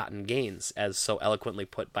ill-gotten gains, as so eloquently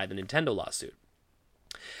put by the Nintendo lawsuit.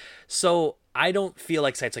 So I don't feel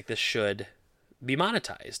like sites like this should be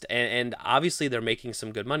monetized, and obviously they're making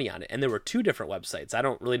some good money on it, and there were two different websites. I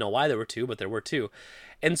don't really know why there were two, but there were two.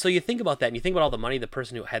 And so you think about that and you think about all the money the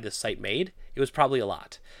person who had this site made, it was probably a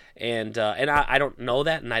lot. And I don't know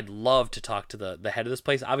that, and I'd love to talk to the head of this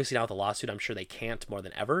place. Obviously now with the lawsuit, I'm sure they can't more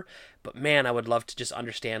than ever, but man, I would love to just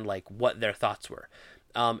understand like what their thoughts were.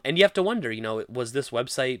 And you have to wonder, was this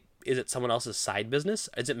website, is it someone else's side business?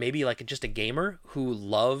 Is it maybe like just a gamer who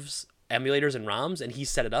loves emulators and ROMs and he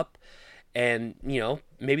set it up? And,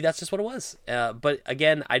 maybe that's just what it was. But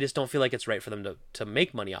again, I just don't feel like it's right for them to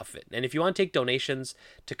make money off of it. And if you want to take donations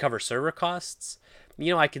to cover server costs,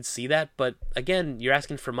 I could see that. But again, you're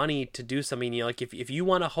asking for money to do something, like if you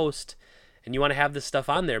want to host and you want to have this stuff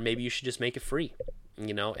on there, maybe you should just make it free, and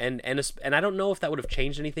I don't know if that would have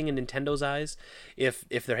changed anything in Nintendo's eyes if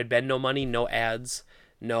there had been no money, no ads,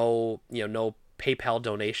 no PayPal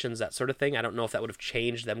donations, that sort of thing. I don't know if that would have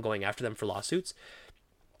changed them going after them for lawsuits.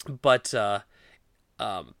 But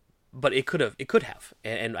it could have,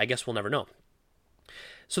 and I guess we'll never know.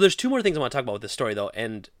 So there's two more things I want to talk about with this story, though,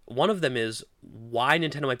 and one of them is why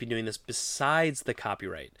Nintendo might be doing this besides the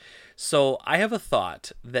copyright. So I have a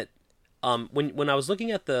thought that when I was looking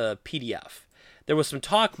at the PDF, there was some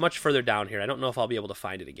talk much further down here. I don't know if I'll be able to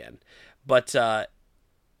find it again, but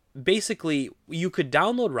basically you could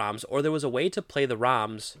download ROMs, or there was a way to play the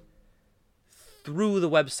ROMs through the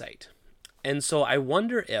website. And so I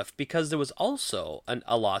wonder if, because there was also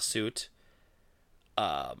a lawsuit,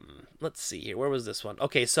 let's see here, where was this one?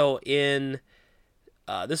 Okay, so in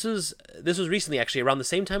this was recently, actually, around the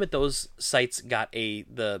same time that those sites got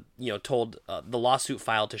told the lawsuit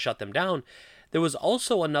filed to shut them down. There was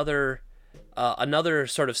also another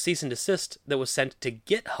sort of cease and desist that was sent to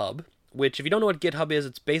GitHub, which, if you don't know what GitHub is,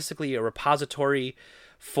 it's basically a repository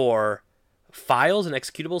for files and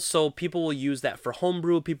executables. So people will use that for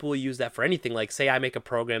homebrew. People will use that for anything. Like, say I make a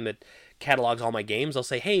program that catalogs all my games. I'll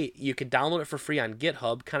say, hey, you can download it for free on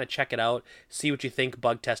GitHub, kind of check it out, see what you think,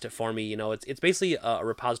 bug test it for me. It's basically a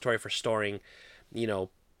repository for storing,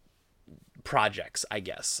 projects, I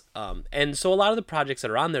guess. And so a lot of the projects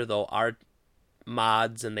that are on there, though, are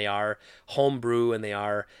mods, and they are homebrew, and they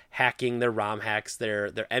are hacking, their ROM hacks, their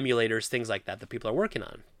emulators, things like that people are working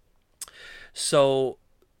on. So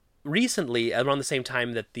recently, around the same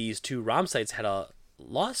time that these two ROM sites had a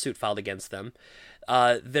lawsuit filed against them,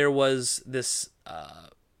 there was this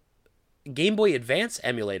Game Boy Advance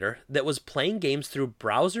emulator that was playing games through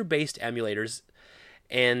browser-based emulators,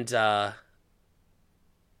 and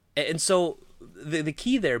so the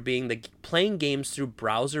key there being the playing games through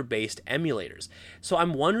browser-based emulators. So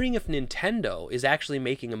I'm wondering if Nintendo is actually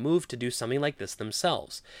making a move to do something like this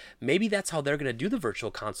themselves. Maybe that's how they're going to do the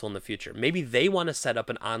Virtual Console in the future. Maybe they want to set up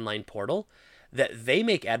an online portal that they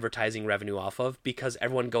make advertising revenue off of, because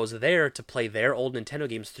everyone goes there to play their old Nintendo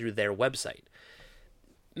games through their website.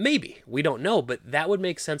 Maybe. We don't know, but that would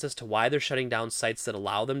make sense as to why they're shutting down sites that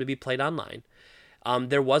allow them to be played online.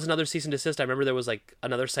 There was another cease and desist. I remember there was like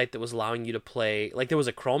another site that was allowing you to play, like there was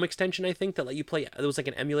a Chrome extension, I think, that let you play. There was like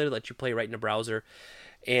an emulator that let you play right in a browser.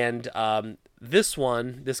 And this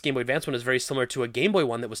Game Boy Advance one, is very similar to a Game Boy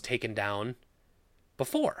one that was taken down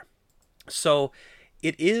before. So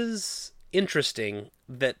it is interesting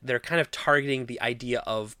that they're kind of targeting the idea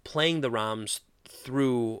of playing the ROMs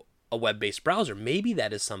through a web-based browser. Maybe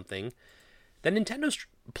that is something that Nintendo's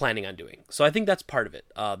planning on doing. So I think that's part of it.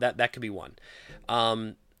 That could be one.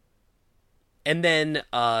 And then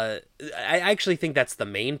I actually think that's the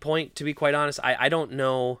main point, to be quite honest. I don't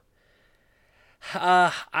know.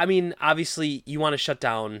 I mean, obviously, you want to shut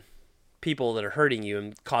down people that are hurting you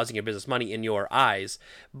and causing your business money in your eyes,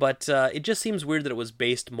 but it just seems weird that it was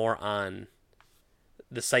based more on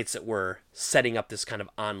the sites that were setting up this kind of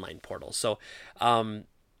online portal. So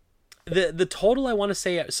the total, I want to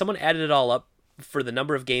say, someone added it all up for the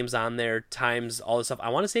number of games on there times all this stuff. I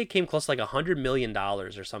want to say it came close to like $100 million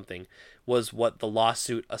or something was what the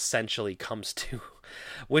lawsuit essentially comes to,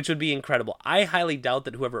 which would be incredible. I highly doubt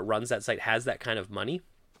that whoever runs that site has that kind of money.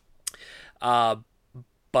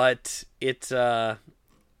 But it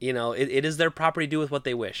is their property, do with what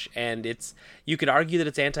they wish. And you could argue that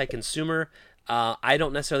it's anti-consumer. I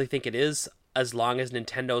don't necessarily think it is, as long as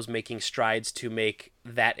Nintendo's making strides to make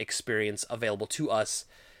that experience available to us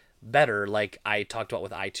better, like I talked about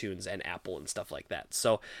with iTunes and Apple and stuff like that.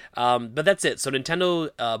 So, but that's it. So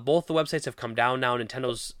Nintendo, both the websites have come down now.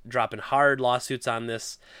 Nintendo's dropping hard lawsuits on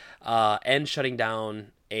this, and shutting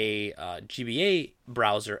down a GBA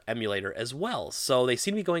browser emulator as well. So they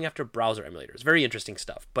seem to be going after browser emulators. Very interesting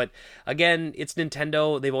stuff. But again, it's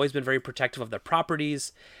Nintendo. They've always been very protective of their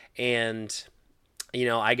properties, and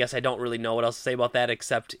I guess I don't really know what else to say about that,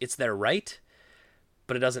 except it's their right,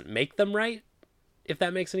 but it doesn't make them right, if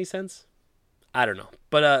that makes any sense. I don't know,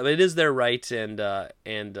 but it is their right, and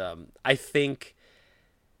I think,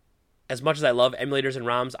 as much as I love emulators and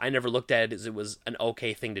ROMs, I never looked at it as it was an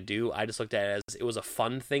okay thing to do. I just looked at it as it was a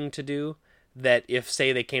fun thing to do, that if,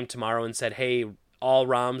 say, they came tomorrow and said, hey, all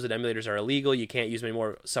ROMs and emulators are illegal, you can't use them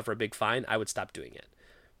anymore, suffer a big fine, I would stop doing it.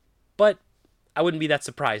 But I wouldn't be that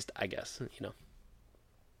surprised, I guess,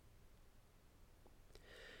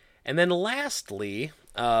 And then lastly,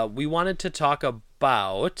 we wanted to talk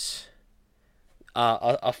about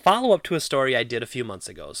a follow-up to a story I did a few months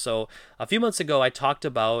ago. So a few months ago, I talked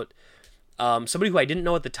about somebody who I didn't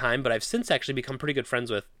know at the time, but I've since actually become pretty good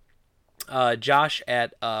friends with, Josh,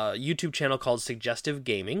 at a YouTube channel called Suggestive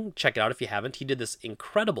Gaming. Check it out if you haven't. He did this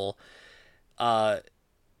incredible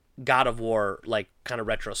God of War, like, kind of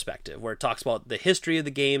retrospective, where it talks about the history of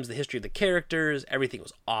the games, the history of the characters. Everything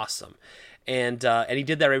was awesome. And he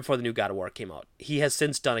did that right before the new God of War came out. He has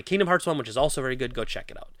since done a Kingdom Hearts one, which is also very good. Go check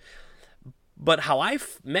it out. But how I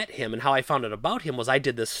met him and how I found out about him was I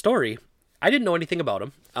did this story. I didn't know anything about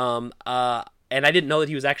him. And I didn't know that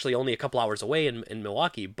he was actually only a couple hours away in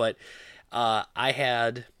Milwaukee. But I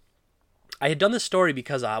had I had done this story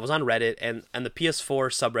because I was on Reddit and the PS4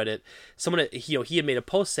 subreddit. Someone, he had made a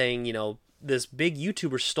post saying, this big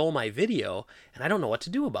YouTuber stole my video and I don't know what to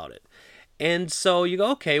do about it. And so you go,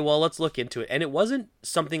 okay, well, let's look into it. And it wasn't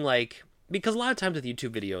something like, because a lot of times with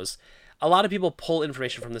YouTube videos, a lot of people pull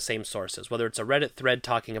information from the same sources, whether it's a Reddit thread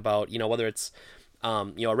talking about, whether it's, a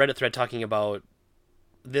Reddit thread talking about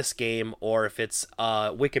this game, or if it's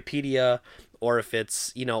Wikipedia, or if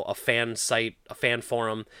it's, a fan site, a fan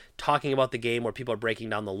forum talking about the game where people are breaking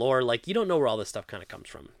down the lore. Like, you don't know where all this stuff kind of comes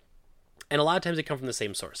from. And a lot of times they come from the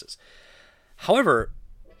same sources. However,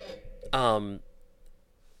 what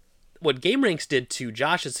GameRanks did to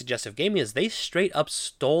Josh's Suggestive Gaming is they straight up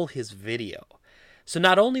stole his video. So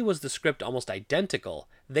not only was the script almost identical,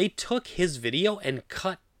 they took his video and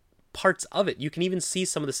cut parts of it. You can even see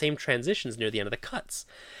some of the same transitions near the end of the cuts.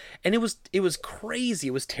 And it was crazy.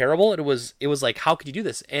 It was terrible. It was like, how could you do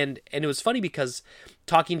this? And it was funny because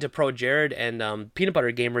talking to Pro Jared and Peanut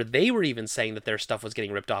Butter Gamer, they were even saying that their stuff was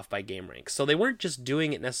getting ripped off by GameRanks. So they weren't just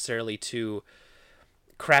doing it necessarily to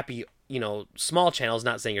crappy, small channels,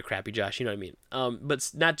 not saying you're crappy, Josh, you know what I mean?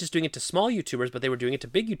 But not just doing it to small YouTubers, but they were doing it to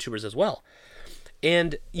big YouTubers as well.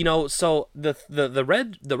 And, so the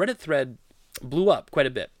Reddit thread blew up quite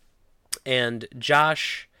a bit. And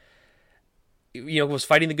Josh, was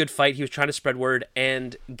fighting the good fight. He was trying to spread word,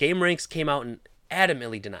 and GameRanks came out and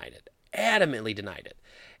adamantly denied it,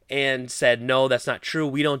 and said, no, that's not true.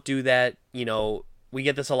 We don't do that. We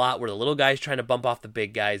get this a lot where the little guys trying to bump off the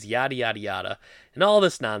big guys, yada, yada, yada, and all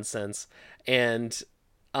this nonsense. And,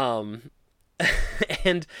 and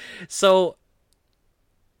so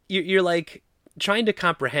you're like trying to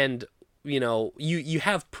comprehend, you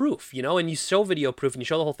have proof, and you show video proof and you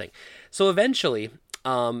show the whole thing. So eventually,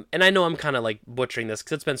 and I know I'm kind of like butchering this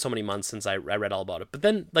because it's been so many months since I read all about it. But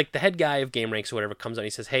then like the head guy of GameRanks or whatever comes out and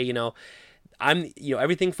he says, hey, I'm,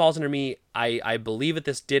 everything falls under me. I believe that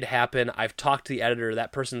this did happen. I've talked to the editor.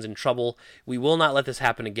 That person's in trouble. We will not let this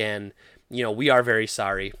happen again. We are very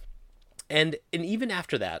sorry. And even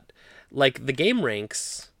after that, like the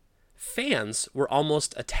GameRanks fans were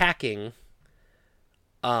almost attacking,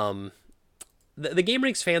 the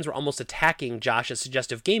GameRanks fans were almost attacking Josh's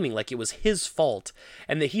Suggestive Gaming like it was his fault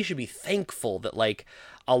and that he should be thankful that like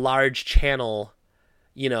a large channel,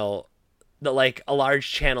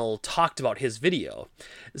 talked about his video.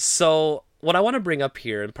 So what I want to bring up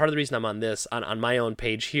here, and part of the reason I'm on this on my own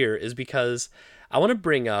page here, is because I want to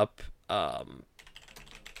bring up let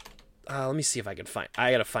me see if I can find,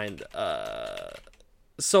 I gotta find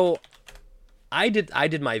so I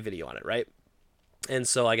did my video on it, right? And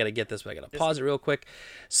so I got to get this, but I got to pause it real quick.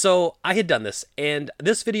 So I had done this, and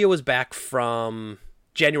this video was back from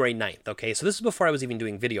January 9th, okay? So this is before I was even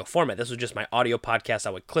doing video format. This was just my audio podcast.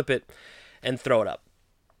 I would clip it and throw it up.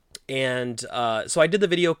 And so I did the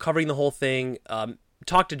video covering the whole thing,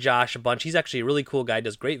 talked to Josh a bunch. He's actually a really cool guy,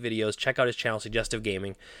 does great videos. Check out his channel, Suggestive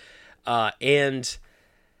Gaming. And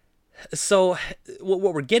so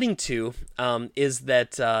what we're getting to is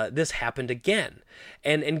that this happened again.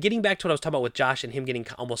 And getting back to what I was talking about with Josh and him getting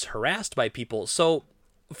almost harassed by people. So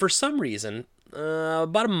for some reason,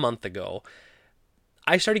 about a month ago,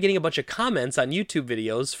 I started getting a bunch of comments on YouTube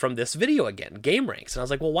videos from this video again, GameRanks. And I was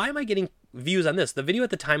like, well, why am I getting views on this? The video at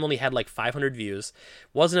the time only had like 500 views.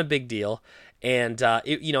 Wasn't a big deal. And,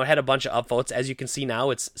 it had a bunch of upvotes. As you can see now,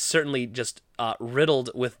 it's certainly just riddled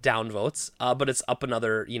with downvotes. But it's up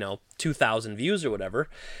another, 2,000 views or whatever.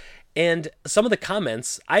 And some of the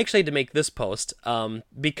comments, I actually had to make this post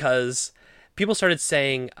because people started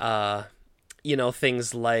saying,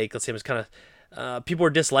 things like, let's see, I'm just kind of, people were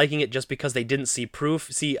disliking it just because they didn't see proof.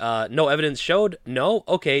 See, no evidence showed. No,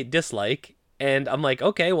 okay, dislike. And I'm like,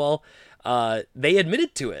 okay, well, they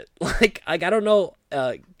admitted to it. Like, I don't know.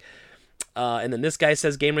 And then this guy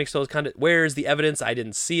says GameRanks stole his content. Where's the evidence? I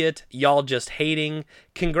didn't see it. Y'all just hating.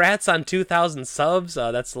 Congrats on 2,000 subs.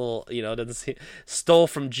 That's a little, doesn't see. Stole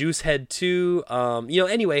from Juicehead 2.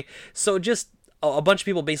 Anyway, so just a bunch of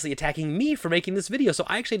people basically attacking me for making this video. So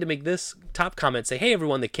I actually had to make this top comment say, hey,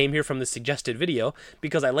 everyone that came here from this suggested video,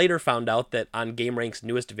 because I later found out that on GameRanks'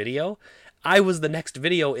 newest video, I was the next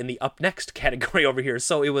video in the up next category over here.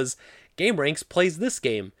 So it was GameRanks plays this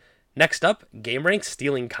game. Next up, GameRanks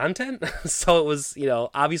stealing content. So it was,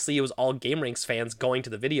 obviously it was all GameRanks fans going to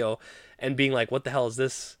the video and being like, what the hell is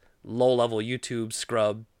this low-level YouTube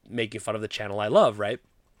scrub making fun of the channel I love, right?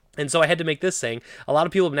 And so I had to make this saying, a lot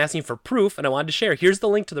of people have been asking for proof, and I wanted to share. Here's the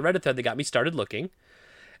link to the Reddit thread that got me started looking.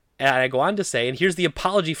 And I go on to say, and here's the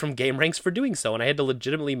apology from GameRanks for doing so. And I had to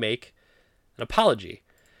legitimately make an apology.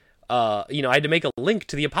 I had to make a link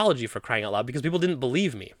to the apology, for crying out loud, because people didn't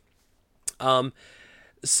believe me.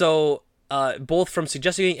 So both from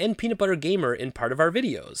Suggesting and Peanut Butter Gamer in part of our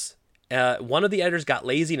videos. One of the editors got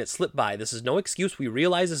lazy and it slipped by. This is no excuse. We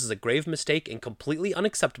realize this is a grave mistake and completely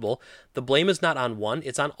unacceptable. The blame is not on one,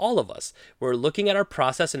 it's on all of us. We're looking at our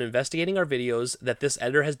process and investigating our videos that this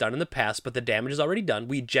editor has done in the past, but the damage is already done.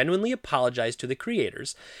 We genuinely apologize to the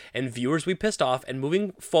creators and viewers we pissed off, and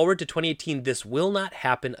moving forward to 2018, this will not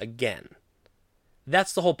happen again.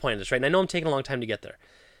 That's the whole point of this, right? And I know I'm taking a long time to get there.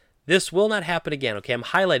 This will not happen again, okay? I'm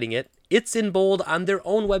highlighting it. It's in bold on their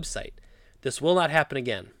own website. This will not happen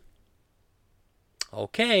again.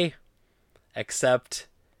 Okay, except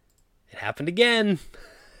it happened again.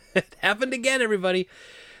 It happened again, everybody.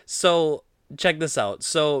 So check this out.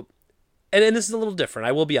 So, and this is a little different.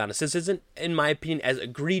 I will be honest. This isn't, in my opinion, as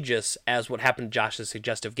egregious as what happened to Josh's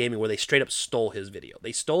Suggestive Gaming, where they straight up stole his video.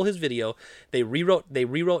 They stole his video. They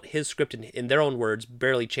rewrote his script in their own words,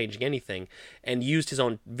 barely changing anything, and used his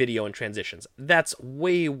own video and transitions. That's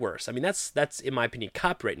way worse. I mean, that's in my opinion,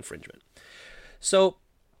 copyright infringement. So.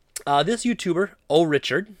 This YouTuber,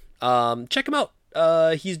 Richard, check him out.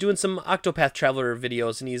 He's doing some Octopath Traveler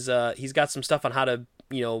videos, and he's got some stuff on how to,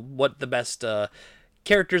 what the best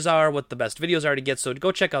characters are, what the best videos are to get. So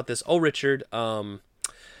go check out this Richard.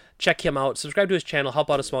 Check him out. Subscribe to his channel.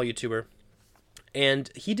 Help out a small YouTuber.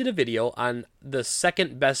 And he did a video on the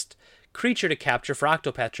second best creature to capture for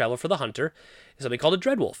Octopath Traveler for the Hunter. Is something called a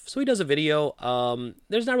Dreadwolf. So he does a video.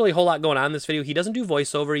 There's not really a whole lot going on in this video. He doesn't do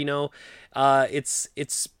voiceover,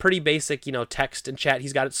 It's pretty basic, text and chat.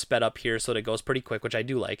 He's got it sped up here so that it goes pretty quick, which I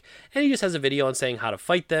do like. And he just has a video on saying how to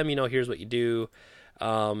fight them. Here's what you do.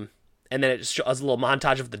 And then it just shows a little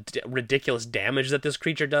montage of the ridiculous damage that this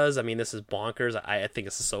creature does. I mean, this is bonkers. I think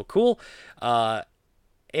this is so cool.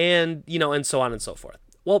 And so on and so forth.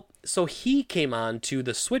 Well, so he came on to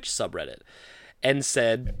the Switch subreddit and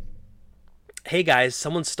said, hey guys,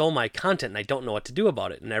 someone stole my content and I don't know what to do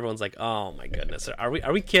about it. And everyone's like, oh my goodness, are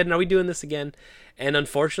we kidding? Are we doing this again? And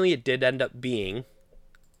unfortunately, it did end up being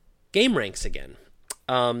GameRanx again.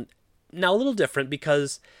 Now a little different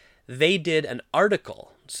because they did an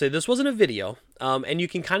article. So this wasn't a video. And you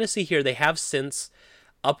can kind of see here, they have since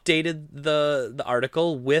updated the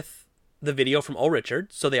article with the video from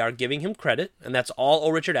Richard, so they are giving him credit, and that's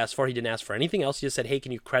all Richard asked for. He didn't ask for anything else. He just said, hey,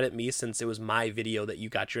 can you credit me since it was my video that you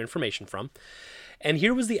got your information from? And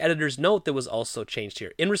here was the editor's note that was also changed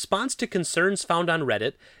here. In response to concerns found on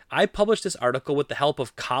Reddit, I published this article with the help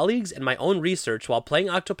of colleagues and my own research while playing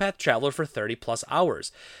Octopath Traveler for 30 plus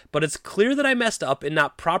hours. But it's clear that I messed up in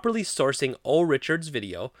not properly sourcing Richard's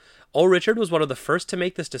video. Richard was one of the first to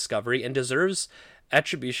make this discovery and deserves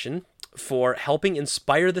attribution for helping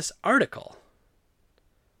inspire this article.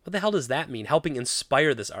 What the hell does that mean? Helping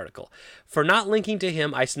inspire this article. For not linking to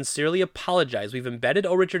him, I sincerely apologize. We've embedded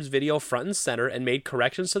Richard's video front and center and made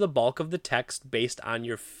corrections to the bulk of the text based on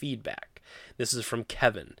your feedback. This is from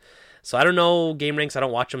Kevin. So I don't know GameRanx. I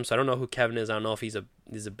don't watch him, so I don't know who Kevin is. I don't know if he's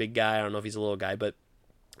a big guy. I don't know if he's a little guy. But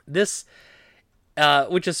this,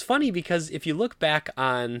 which is funny because if you look back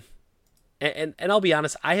on... And I'll be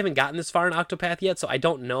honest, I haven't gotten this far in Octopath yet, so I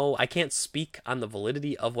don't know. I can't speak on the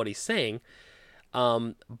validity of what he's saying.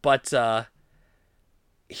 But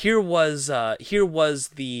here was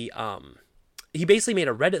the he basically made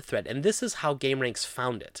a Reddit thread, and this is how GameRanx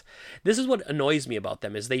found it. This is what annoys me about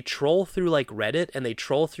them, is they troll through like Reddit and they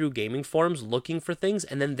troll through gaming forums looking for things,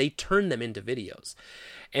 and then they turn them into videos.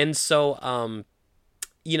 And so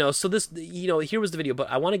so this, here was the video, but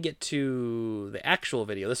I want to get to the actual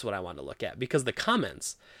video. This is what I want to look at, because the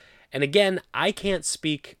comments, and again, I can't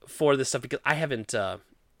speak for this stuff because I haven't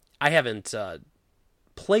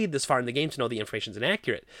played this far in the game to know the information's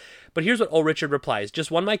inaccurate. But here's what Richard replies.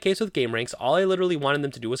 Just won my case with GameRanx. All I literally wanted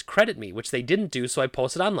them to do was credit me, which they didn't do, so I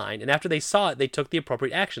posted online, and after they saw it, they took the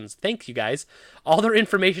appropriate actions. Thanks, you guys. All their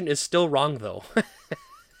information is still wrong, though.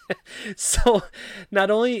 So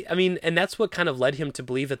not only, and that's what kind of led him to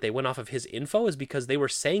believe that they went off of his info, is because they were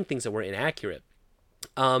saying things that were inaccurate.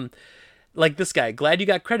 Like this guy, glad you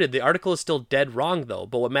got credited. The article is still dead wrong, though.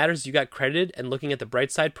 But what matters is you got credited, and looking at the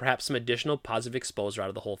bright side, perhaps some additional positive exposure out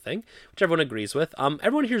of the whole thing, which everyone agrees with.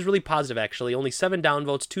 Everyone here is really positive, actually. Only 7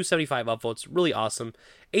 downvotes, 275 upvotes. Really awesome.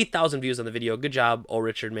 8,000 views on the video. Good job,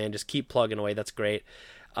 Richard, man. Just keep plugging away. That's great.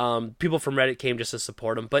 People from Reddit came just to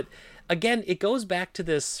support him. But again, it goes back to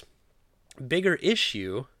this bigger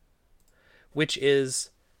issue, which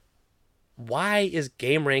is, why is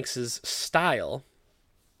GameRanx's style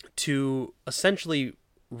to essentially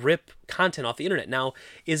rip content off the internet? Now,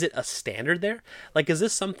 is it a standard there? Like, is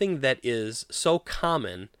this something that is so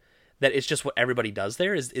common that it's just what everybody does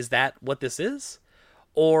there? Is that what this is?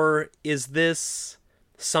 Or is this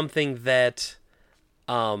something that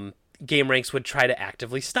GameRanx would try to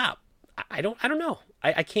actively stop? I don't know.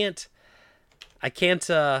 I can't I can't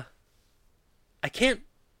I can't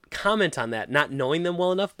comment on that, not knowing them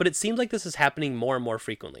well enough, but it seems like this is happening more and more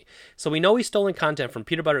frequently. So we know he's stolen content from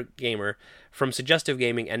Peter Butter Gamer, from Suggestive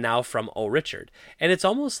Gaming, and now from O Richard. And it's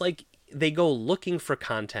almost like they go looking for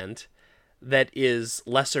content that is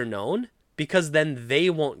lesser known, because then they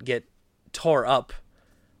won't get tore up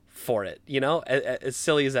for it, you know, as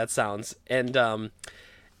silly as that sounds. And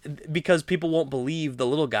because people won't believe the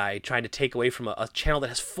little guy trying to take away from a channel that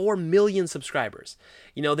has 4 million subscribers.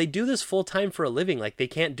 You know, they do this full time for a living. Like, they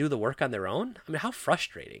can't do the work on their own. I mean, how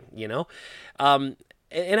frustrating, you know?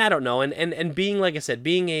 And I don't know. And being, like I said,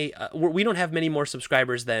 being we don't have many more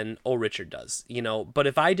subscribers than O Richard does, you know? But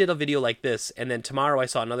if I did a video like this, and then tomorrow I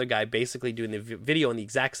saw another guy basically doing the video in the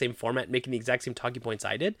exact same format, making the exact same talking points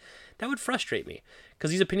I did, that would frustrate me. Because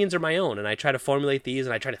these opinions are my own, and I try to formulate these,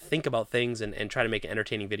 and I try to think about things, and try to make an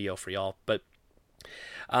entertaining video for y'all. But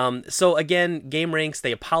so again, Game Ranks,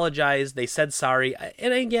 they apologized, they said sorry,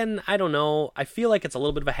 and again, I don't know, I feel like it's a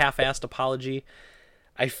little bit of a half-assed apology.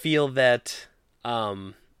 I feel that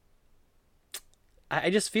I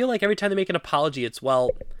just feel like every time they make an apology, it's, well,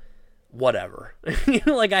 whatever. You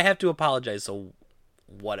know, like, I have to apologize, so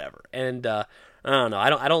whatever. And I don't know.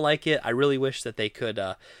 I don't like it. I really wish that they could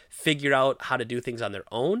figure out how to do things on their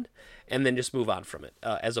own and then just move on from it,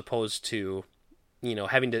 as opposed to, you know,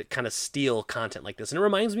 having to kind of steal content like this. And it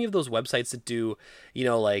reminds me of those websites that do, you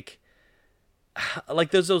know, like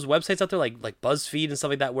there's those websites out there like BuzzFeed and stuff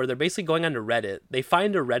like that, where they're basically going onto Reddit. They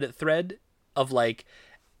find a Reddit thread of, like,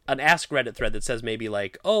 an Ask Reddit thread that says maybe,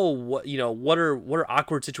 like, oh, what are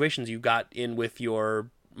awkward situations you got in with your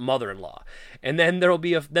mother-in-law, and then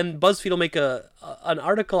then BuzzFeed will make an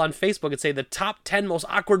article on Facebook and say the top 10 most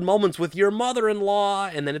awkward moments with your mother-in-law,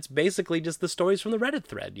 and then it's basically just the stories from the Reddit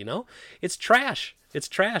thread. You know, it's trash,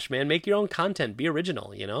 man. Make your own content, be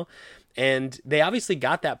original, you know. And they obviously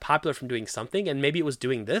got that popular from doing something, and maybe it was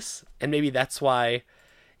doing this, and maybe that's why,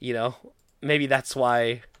 you know,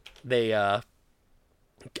 they are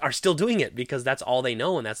still doing it, because that's all they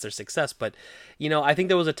know and that's their success. But, you know, I think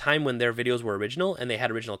there was a time when their videos were original and they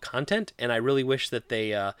had original content, and I really wish that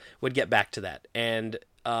they would get back to that. And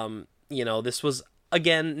you know, this was,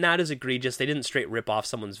 again, not as egregious. They didn't straight rip off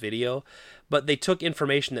someone's video, but they took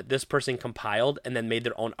information that this person compiled and then made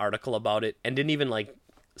their own article about it, and didn't even, like,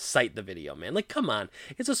 cite the video, man. Like, come on.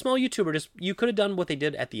 It's a small YouTuber. Just, you could have done what they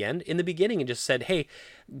did at the end in the beginning and just said, hey,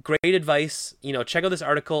 great advice, you know, check out this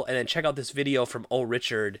article, and then check out this video from O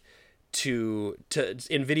Richard to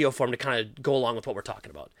in video form to kind of go along with what we're talking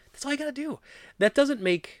about. That's all you gotta do. That doesn't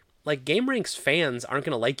make, like, Game Ranks fans aren't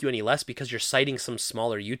gonna like you any less because you're citing some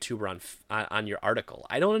smaller YouTuber on your article.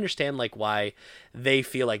 I don't understand, like, why they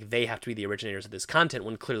feel like they have to be the originators of this content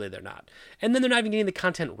when clearly they're not. And then they're not even getting the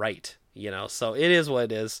content right. You know, so it is what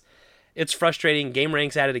it is. It's frustrating. Game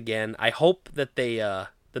Ranks at it again. I hope that they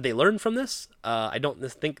learn from this. I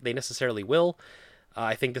don't think they necessarily will.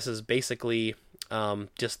 I think this is basically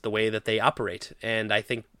just the way that they operate, and I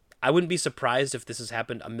think I wouldn't be surprised if this has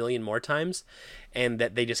happened a million more times, and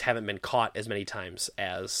that they just haven't been caught as many times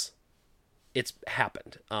as it's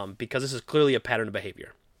happened, because this is clearly a pattern of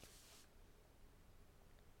behavior.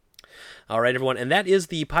 All right, everyone, and that is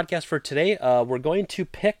the podcast for today. We're going to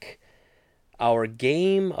pick our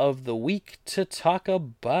game of the week to talk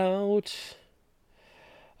about.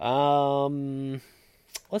 Let's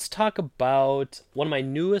talk about one of my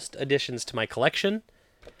newest additions to my collection,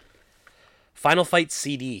 Final Fight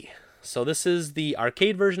CD. So this is the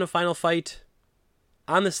arcade version of Final Fight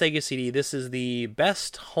on the Sega CD. This is the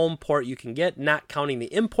best home port you can get, not counting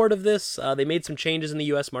the import of this. They made some changes in the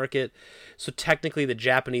US market, so technically the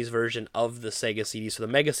Japanese version of the Sega CD, so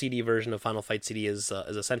the Mega CD version of Final Fight CD is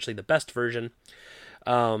essentially the best version.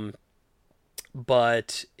 But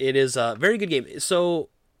it is a very good game. So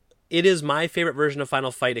it is my favorite version of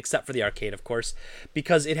Final Fight, except for the arcade, of course,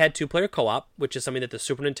 because it had 2-player co-op, which is something that the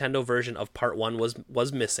Super Nintendo version of Part 1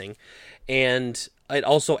 was missing. And it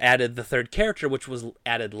also added the third character, which was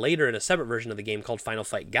added later in a separate version of the game called Final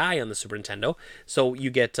Fight Guy on the Super Nintendo. So you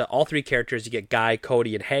get all 3 characters. You get Guy,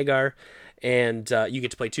 Cody, and Hagar. And you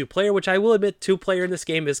get to play 2-player, which I will admit 2-player in this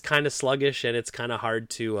game is kind of sluggish, and it's kind of hard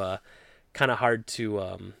to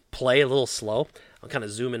play, a little slow. I'll kind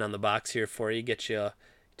of zoom in on the box here for you, get you a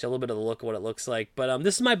little bit of the look of what it looks like. But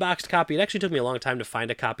this is my boxed copy. It actually took me a long time to find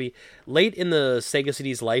a copy. Late in the Sega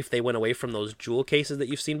CD's life, they went away from those jewel cases that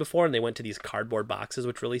you've seen before, and they went to these cardboard boxes,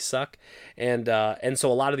 which really suck. And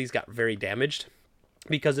so a lot of these got very damaged,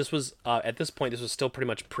 because this was, at this point, this was still pretty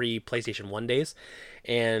much pre-PlayStation 1 days.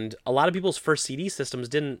 And a lot of people's first CD systems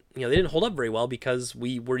they didn't hold up very well, because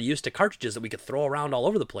we were used to cartridges that we could throw around all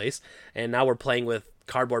over the place. And now we're playing with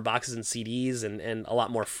cardboard boxes and CDs and a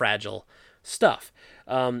lot more fragile stuff.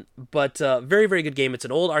 But very, very good game. It's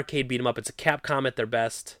an old arcade beat 'em up. It's a Capcom at their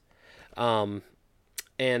best.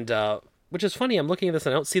 Which is funny, I'm looking at this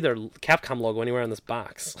and I don't see their Capcom logo anywhere on this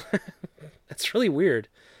box. That's really weird.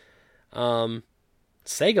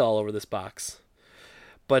 Sega all over this box.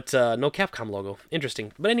 But no Capcom logo.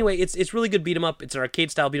 Interesting. But anyway, it's really good beat 'em up. It's an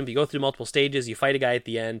arcade style beat 'em up. You go through multiple stages, you fight a guy at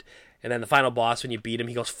the end, and then the final boss, when you beat him,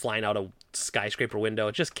 he goes flying out a skyscraper window.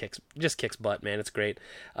 It just kicks butt, man. It's great.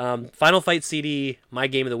 Final Fight CD, my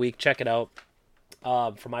game of the week. Check it out.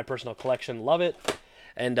 For my personal collection. Love it.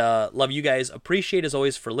 And love you guys. Appreciate, as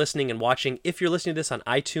always, for listening and watching. If you're listening to this on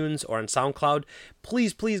iTunes or on SoundCloud,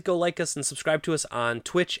 please go like us and subscribe to us on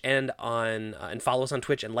Twitch and follow us on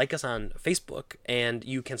Twitch and like us on Facebook. And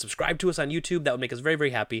you can subscribe to us on YouTube. That would make us very,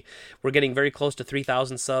 very happy. We're getting very close to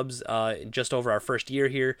 3,000 subs just over our first year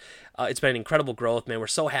here. It's been an incredible growth, man. We're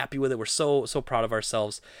so happy with it. We're so proud of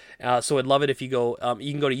ourselves. So I'd love it if you go.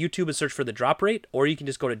 You can go to YouTube and search for The Drop Rate, or you can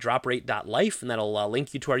just go to droprate.life, and that'll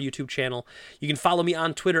link you to our YouTube channel. You can follow me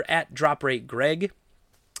on Twitter at DropRateGreg,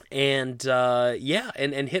 and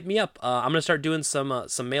and hit me up. I'm gonna start doing some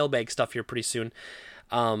mailbag stuff here pretty soon,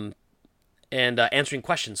 and answering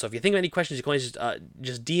questions. So if you think of any questions, you can always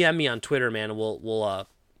just DM me on Twitter, man, and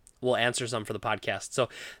we'll answer some for the podcast. So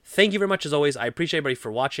thank you very much, as always. I appreciate everybody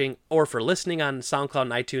for watching or for listening on SoundCloud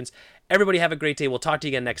and iTunes. Everybody have a great day. We'll talk to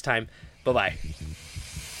you again next time. Bye bye.